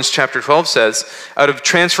as Romans chapter 12 says, out of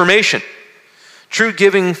transformation. True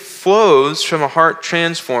giving flows from a heart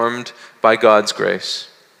transformed by God's grace.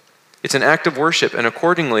 It's an act of worship, and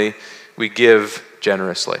accordingly, we give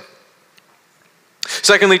generously.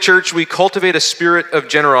 Secondly, church, we cultivate a spirit of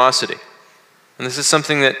generosity. And this is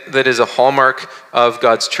something that is a hallmark of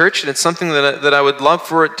God's church, and it's something that I would love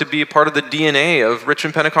for it to be a part of the DNA of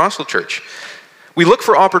Richmond Pentecostal Church. We look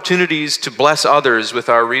for opportunities to bless others with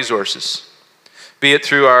our resources, be it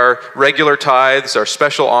through our regular tithes, our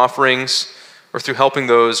special offerings, or through helping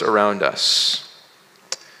those around us.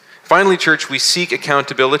 Finally, church, we seek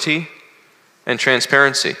accountability and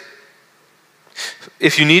transparency.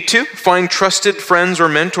 If you need to, find trusted friends or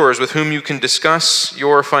mentors with whom you can discuss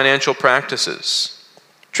your financial practices.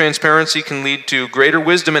 Transparency can lead to greater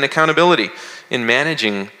wisdom and accountability in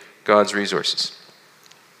managing God's resources.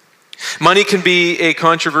 Money can be a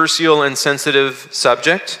controversial and sensitive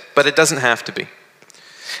subject, but it doesn't have to be.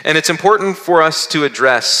 And it's important for us to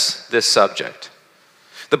address this subject.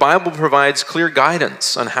 The Bible provides clear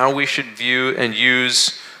guidance on how we should view and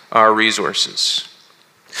use our resources.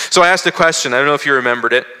 So I asked a question, I don't know if you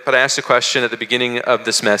remembered it, but I asked a question at the beginning of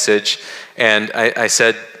this message, and I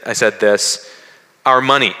said this, our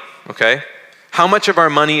money, okay? How much of our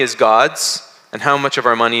money is God's, and how much of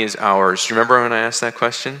our money is ours? Do you remember when I asked that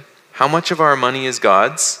question? How much of our money is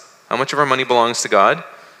God's? How much of our money belongs to God?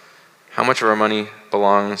 How much of our money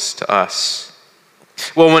belongs to us?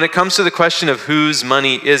 Well, when it comes to the question of whose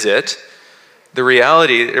money is it, the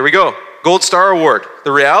reality, there we go, Gold Star Award.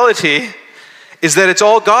 The reality is that it's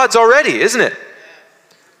all God's already, isn't it?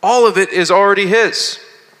 All of it is already His.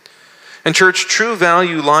 And church, true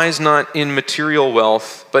value lies not in material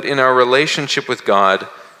wealth, but in our relationship with God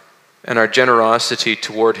and our generosity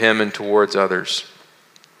toward Him and towards others.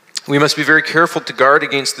 We must be very careful to guard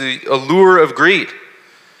against the allure of greed.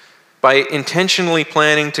 by intentionally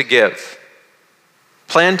planning to give.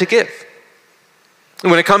 Plan to give. And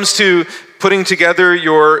when it comes to putting together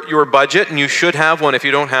your budget, and you should have one. If you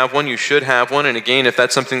don't have one, you should have one. And again, if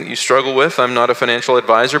that's something that you struggle with, I'm not a financial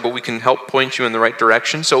advisor, but we can help point you in the right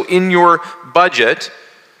direction. So in your budget,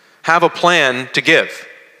 have a plan to give.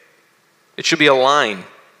 It should be a line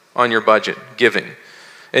on your budget, giving.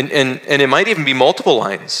 And it might even be multiple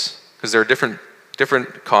lines, because there are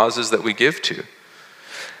different causes that we give to.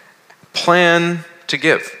 Plan to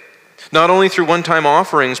give. Not only through one-time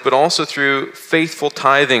offerings, but also through faithful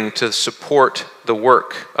tithing to support the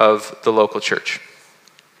work of the local church.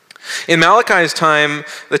 In Malachi's time,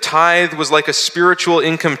 the tithe was like a spiritual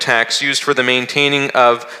income tax used for the maintaining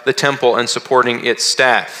of the temple and supporting its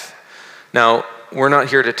staff. Now, we're not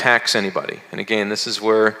here to tax anybody. And again, this is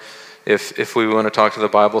where, if we want to talk to the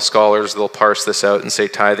Bible scholars, they'll parse this out and say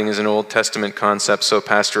tithing is an Old Testament concept, so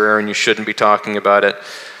Pastor Aaron, you shouldn't be talking about it.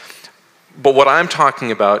 But what I'm talking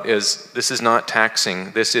about is, this is not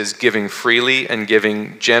taxing. This is giving freely and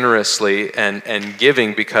giving generously and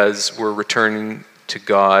giving because we're returning to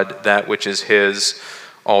God that which is His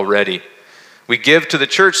already. We give to the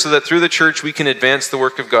church so that through the church we can advance the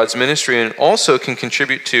work of God's ministry and also can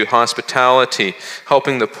contribute to hospitality,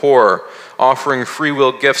 helping the poor, offering free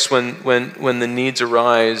will gifts when the needs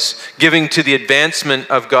arise, giving to the advancement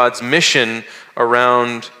of God's mission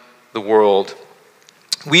around the world.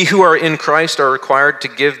 We who are in Christ are required to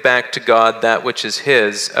give back to God that which is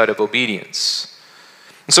His out of obedience.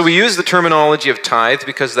 And so we use the terminology of tithe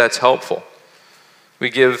because that's helpful.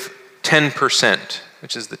 We give 10%,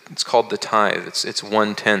 which is it's called the tithe. It's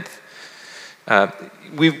 1/10.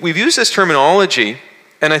 We've used this terminology,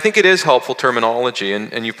 and I think it is helpful terminology,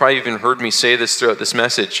 and you've probably even heard me say this throughout this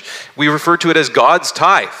message. We refer to it as God's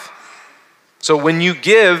tithe. So when you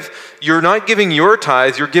give, you're not giving your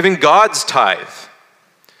tithe, you're giving God's tithe.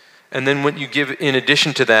 And then what you give in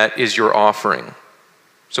addition to that is your offering.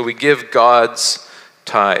 So we give God's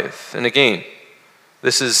tithe. And again,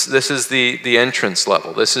 this is the entrance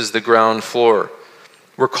level. This is the ground floor.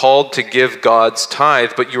 We're called to give God's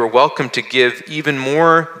tithe, but you are welcome to give even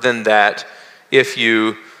more than that if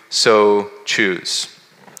you so choose.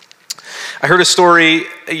 I heard a story,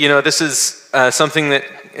 this is something that,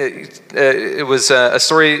 it was a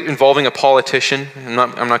story involving a politician. I'm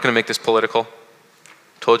not going to make this political.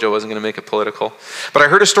 Told you I wasn't going to make it political. But I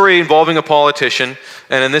heard a story involving a politician,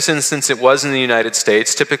 and in this instance it was in the United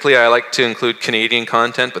States. Typically I like to include Canadian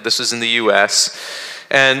content, but this was in the US.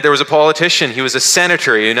 And there was a politician, he was a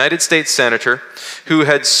senator, a United States senator, who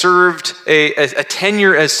had served a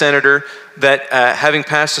tenure as senator that having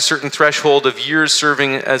passed a certain threshold of years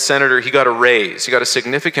serving as senator, he got a raise. He got a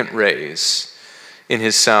significant raise in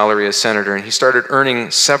his salary as senator, and he started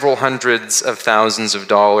earning several hundreds of thousands of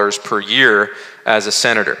dollars per year as a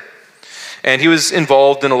senator. And he was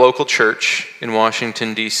involved in a local church in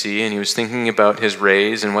Washington, D.C., and he was thinking about his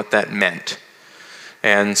raise and what that meant.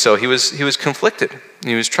 And so he was conflicted.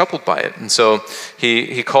 He was troubled by it. And so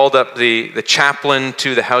he called up the chaplain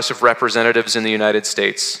to the House of Representatives in the United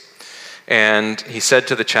States. And he said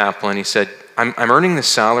to the chaplain, he said, I'm earning this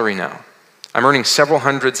salary now. I'm earning several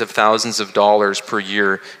hundreds of thousands of dollars per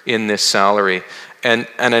year in this salary. And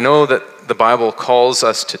I know that the Bible calls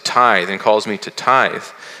us to tithe and calls me to tithe.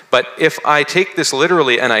 But if I take this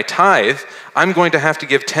literally and I tithe, I'm going to have to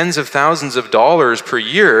give tens of thousands of dollars per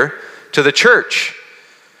year to the church.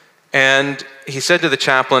 And he said to the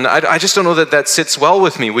chaplain, I just don't know that sits well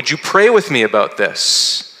with me. Would you pray with me about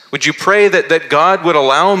this? Would you pray that God would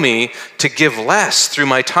allow me to give less through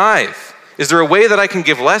my tithe? Is there a way that I can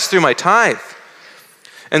give less through my tithe?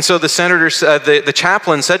 And so the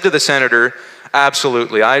chaplain said to the senator,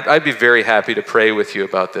 absolutely, I'd be very happy to pray with you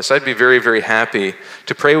about this. I'd be very, very happy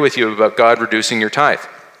to pray with you about God reducing your tithe.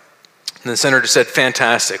 And the senator said,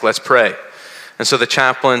 fantastic, let's pray. And so the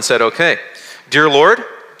chaplain said, okay, dear Lord,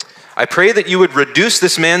 I pray that you would reduce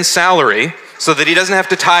this man's salary so that he doesn't have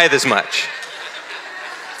to tithe as much.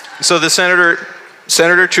 So the senator,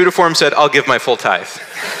 true to form, said, I'll give my full tithe.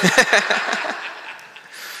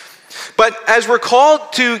 But as we're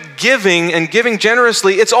called to giving and giving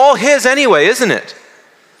generously, it's all His anyway, isn't it?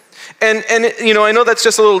 And I know that's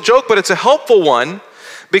just a little joke, but it's a helpful one,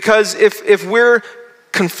 because if we're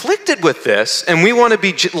conflicted with this and we want to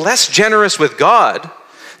be less generous with God,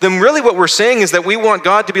 then really what we're saying is that we want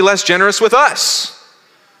God to be less generous with us,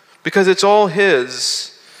 because it's all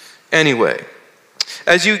His anyway.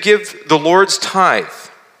 As you give the Lord's tithe,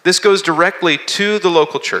 this goes directly to the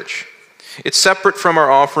local church. It's separate from our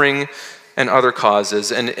offering and other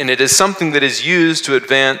causes, and it is something that is used to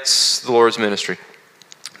advance the Lord's ministry.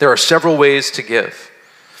 There are several ways to give.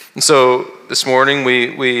 And so this morning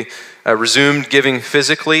we resumed giving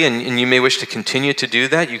physically, and you may wish to continue to do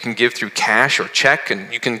that. You can give through cash or check,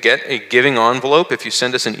 and you can get a giving envelope. If you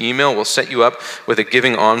send us an email, we'll set you up with a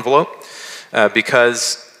giving envelope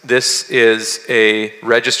because this is a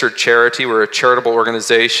registered charity. We're a charitable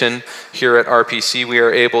organization here at RPC. We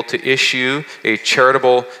are able to issue a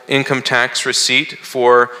charitable income tax receipt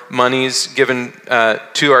for monies given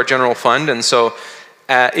to our general fund. And so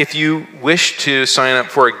if you wish to sign up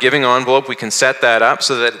for a giving envelope, we can set that up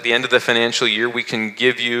so that at the end of the financial year, we can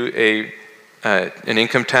give you a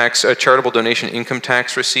charitable donation income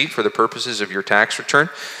tax receipt for the purposes of your tax return.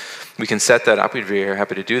 We can set that up. We'd be very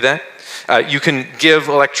happy to do that. You can give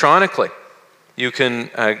electronically. You can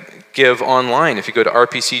give online. If you go to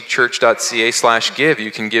rpcchurch.ca/give,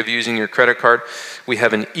 you can give using your credit card. We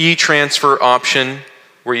have an e-transfer option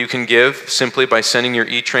where you can give simply by sending your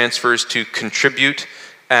e-transfers to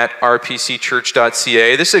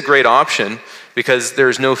contribute@rpcchurch.ca. This is a great option because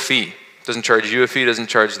there's no fee. It doesn't charge you a fee, it doesn't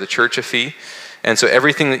charge the church a fee. And so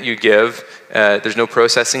everything that you give, there's no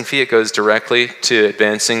processing fee. It goes directly to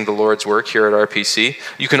advancing the Lord's work here at RPC.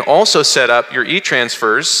 You can also set up your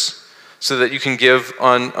e-transfers so that you can give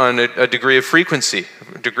on a degree of frequency,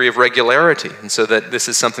 a degree of regularity. And so that this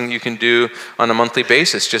is something that you can do on a monthly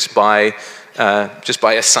basis just by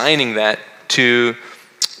assigning that to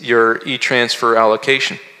your e-transfer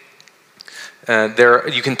allocation.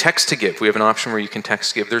 You can text to give. We have an option where you can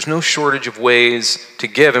text to give. There's no shortage of ways to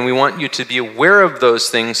give, and we want you to be aware of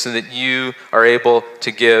those things so that you are able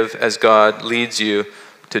to give as God leads you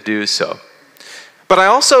to do so. But I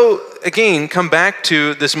also, again, come back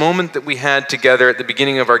to this moment that we had together at the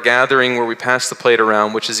beginning of our gathering where we passed the plate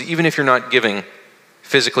around, which is even if you're not giving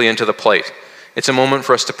physically into the plate, it's a moment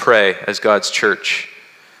for us to pray as God's church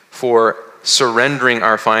for surrendering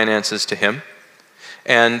our finances to Him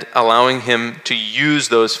and allowing Him to use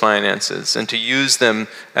those finances and to use them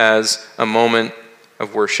as a moment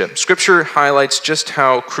of worship. Scripture highlights just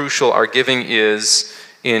how crucial our giving is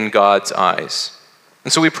in God's eyes.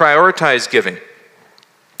 And so we prioritize giving.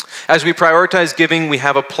 As we prioritize giving, we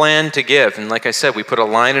have a plan to give. And like I said, we put a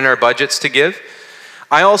line in our budgets to give.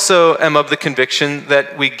 I also am of the conviction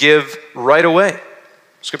that we give right away.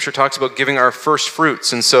 Scripture talks about giving our first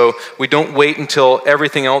fruits, and so we don't wait until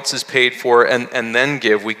everything else is paid for and then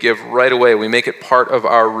give. We give right away. We make it part of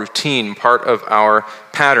our routine, part of our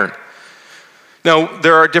pattern. Now,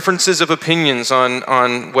 there are differences of opinions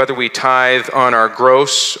on whether we tithe on our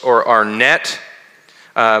gross or our net.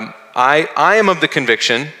 I am of the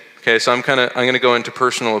conviction, okay, so I'm going to go into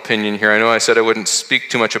personal opinion here. I know I said I wouldn't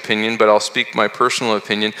speak too much opinion, but I'll speak my personal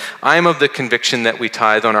opinion. I am of the conviction that we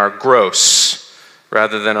tithe on our gross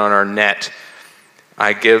rather than on our net.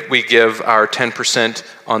 We give our 10%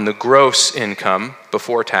 on the gross income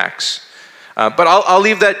before tax. But I'll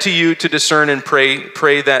leave that to you to discern and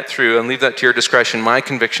pray that through and leave that to your discretion. My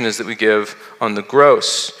conviction is that we give on the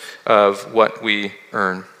gross of what we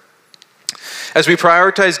earn. As we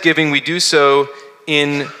prioritize giving, we do so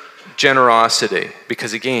in generosity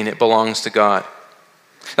because, again, it belongs to God.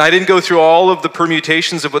 Now, I didn't go through all of the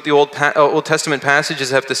permutations of what the Old Testament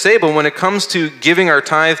passages have to say, but when it comes to giving our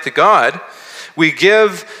tithe to God, we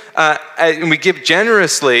give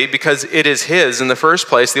generously because it is His in the first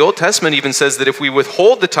place. The Old Testament even says that if we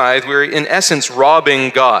withhold the tithe, we're in essence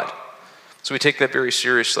robbing God. So we take that very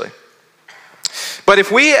seriously. But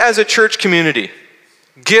if we as a church community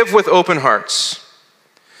give with open hearts,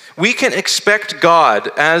 we can expect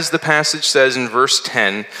God, as the passage says in verse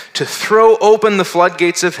 10, to throw open the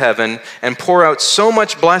floodgates of heaven and pour out so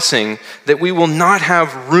much blessing that we will not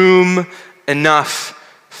have room enough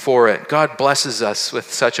for it. God blesses us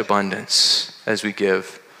with such abundance as we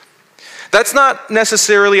give. That's not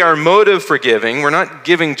necessarily our motive for giving. We're not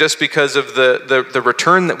giving just because of the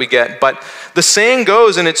return that we get, but the saying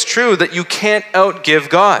goes, and it's true, that you can't outgive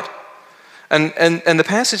God. And the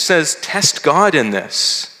passage says, test God in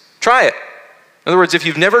this. Try it. In other words, if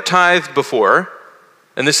you've never tithed before,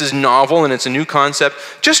 and this is novel and it's a new concept,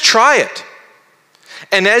 just try it.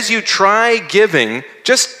 And as you try giving,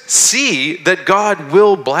 just see that God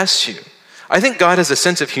will bless you. I think God has a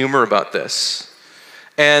sense of humor about this.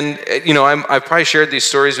 And, you know, I've probably shared these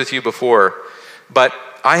stories with you before, but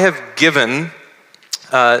I have given,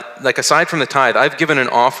 aside from the tithe, I've given an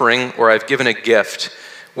offering or I've given a gift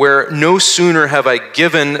where no sooner have I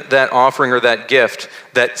given that offering or that gift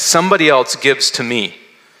that somebody else gives to me.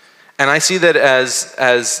 And I see that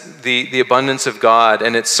as the abundance of God,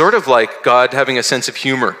 and it's sort of like God having a sense of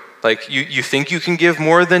humor. Like, you think you can give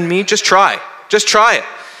more than me? Just try it.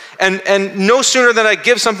 And no sooner than I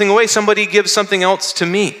give something away, somebody gives something else to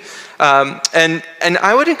me. And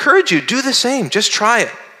I would encourage you, do the same. Just try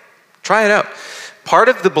it. Try it out. part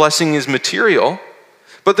of the blessing is material,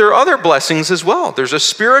 but there are other blessings as well. There's a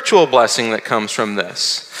spiritual blessing that comes from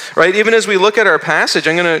this, right? Even as we look at our passage,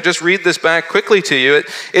 I'm going to just read this back quickly to you.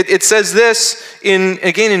 It says this,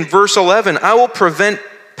 again in verse 11, I will prevent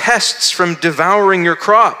pests from devouring your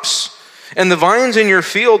crops, and the vines in your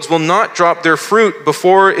fields will not drop their fruit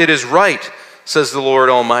before it is right, says the Lord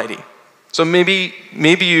Almighty. So maybe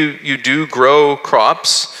you do grow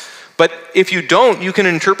crops, but if you don't, you can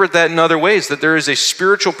interpret that in other ways, that there is a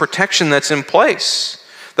spiritual protection that's in place,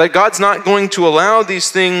 that God's not going to allow these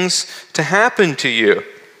things to happen to you.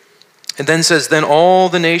 And then says, then all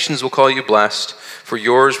the nations will call you blessed, for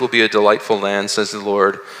yours will be a delightful land, says the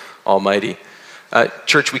Lord Almighty.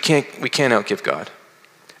 Church, we can't outgive God.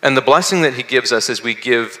 And the blessing that he gives us as we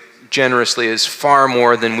give generously is far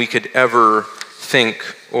more than we could ever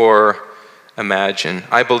think or imagine.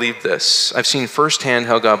 I believe this. I've seen firsthand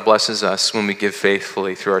how God blesses us when we give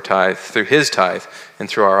faithfully through our tithe, through his tithe, and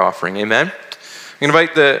through our offering. Amen? I'm going to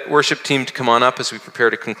invite the worship team to come on up as we prepare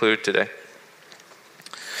to conclude today.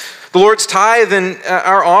 The Lord's tithe and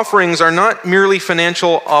our offerings are not merely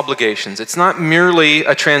financial obligations. It's not merely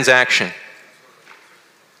a transaction.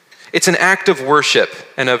 It's an act of worship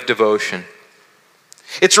and of devotion.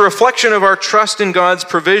 It's a reflection of our trust in God's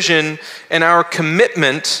provision and our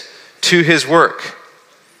commitment to his work.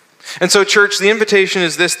 And so, church, the invitation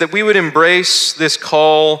is this, that we would embrace this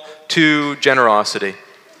call to generosity,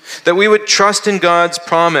 that we would trust in God's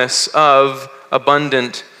promise of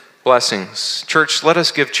abundant blessings. Church, let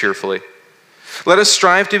us give cheerfully. Let us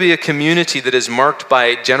strive to be a community that is marked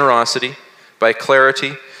by generosity, by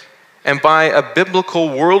clarity, and by a biblical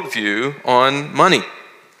worldview on money.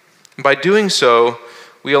 And by doing so,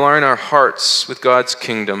 we align our hearts with God's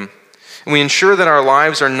kingdom, and we ensure that our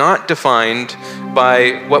lives are not defined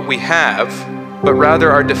by what we have, but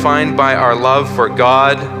rather are defined by our love for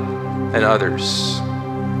God and others.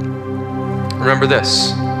 Remember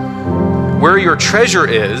this, where your treasure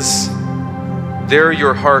is, there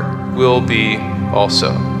your heart will be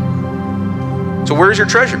also. So where's your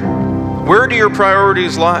treasure? Where do your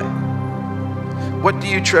priorities lie? What do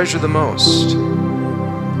you treasure the most?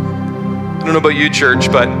 I don't know about you,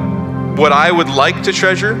 church, but what I would like to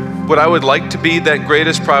treasure, what I would like to be that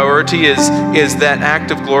greatest priority is that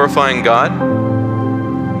act of glorifying God,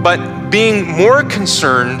 but being more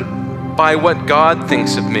concerned by what God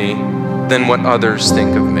thinks of me than what others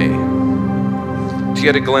think of me, to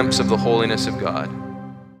get a glimpse of the holiness of God.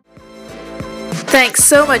 Thanks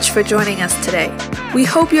so much for joining us today. We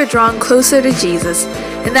hope you're drawn closer to Jesus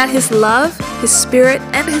and that his love, his spirit,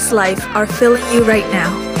 and his life are filling you right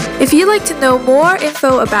now. If you'd like to know more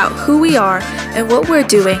info about who we are and what we're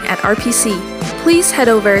doing at RPC, please head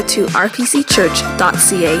over to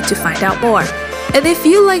rpcchurch.ca to find out more. And if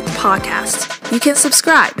you like the podcast, you can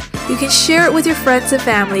subscribe. You can share it with your friends and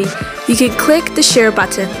family. You can click the share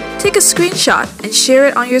button, take a screenshot, and share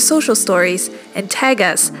it on your social stories, and tag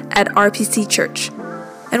us at RPC Church.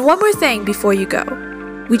 And one more thing before you go.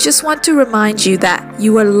 We just want to remind you that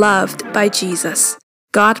you are loved by Jesus.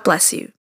 God bless you.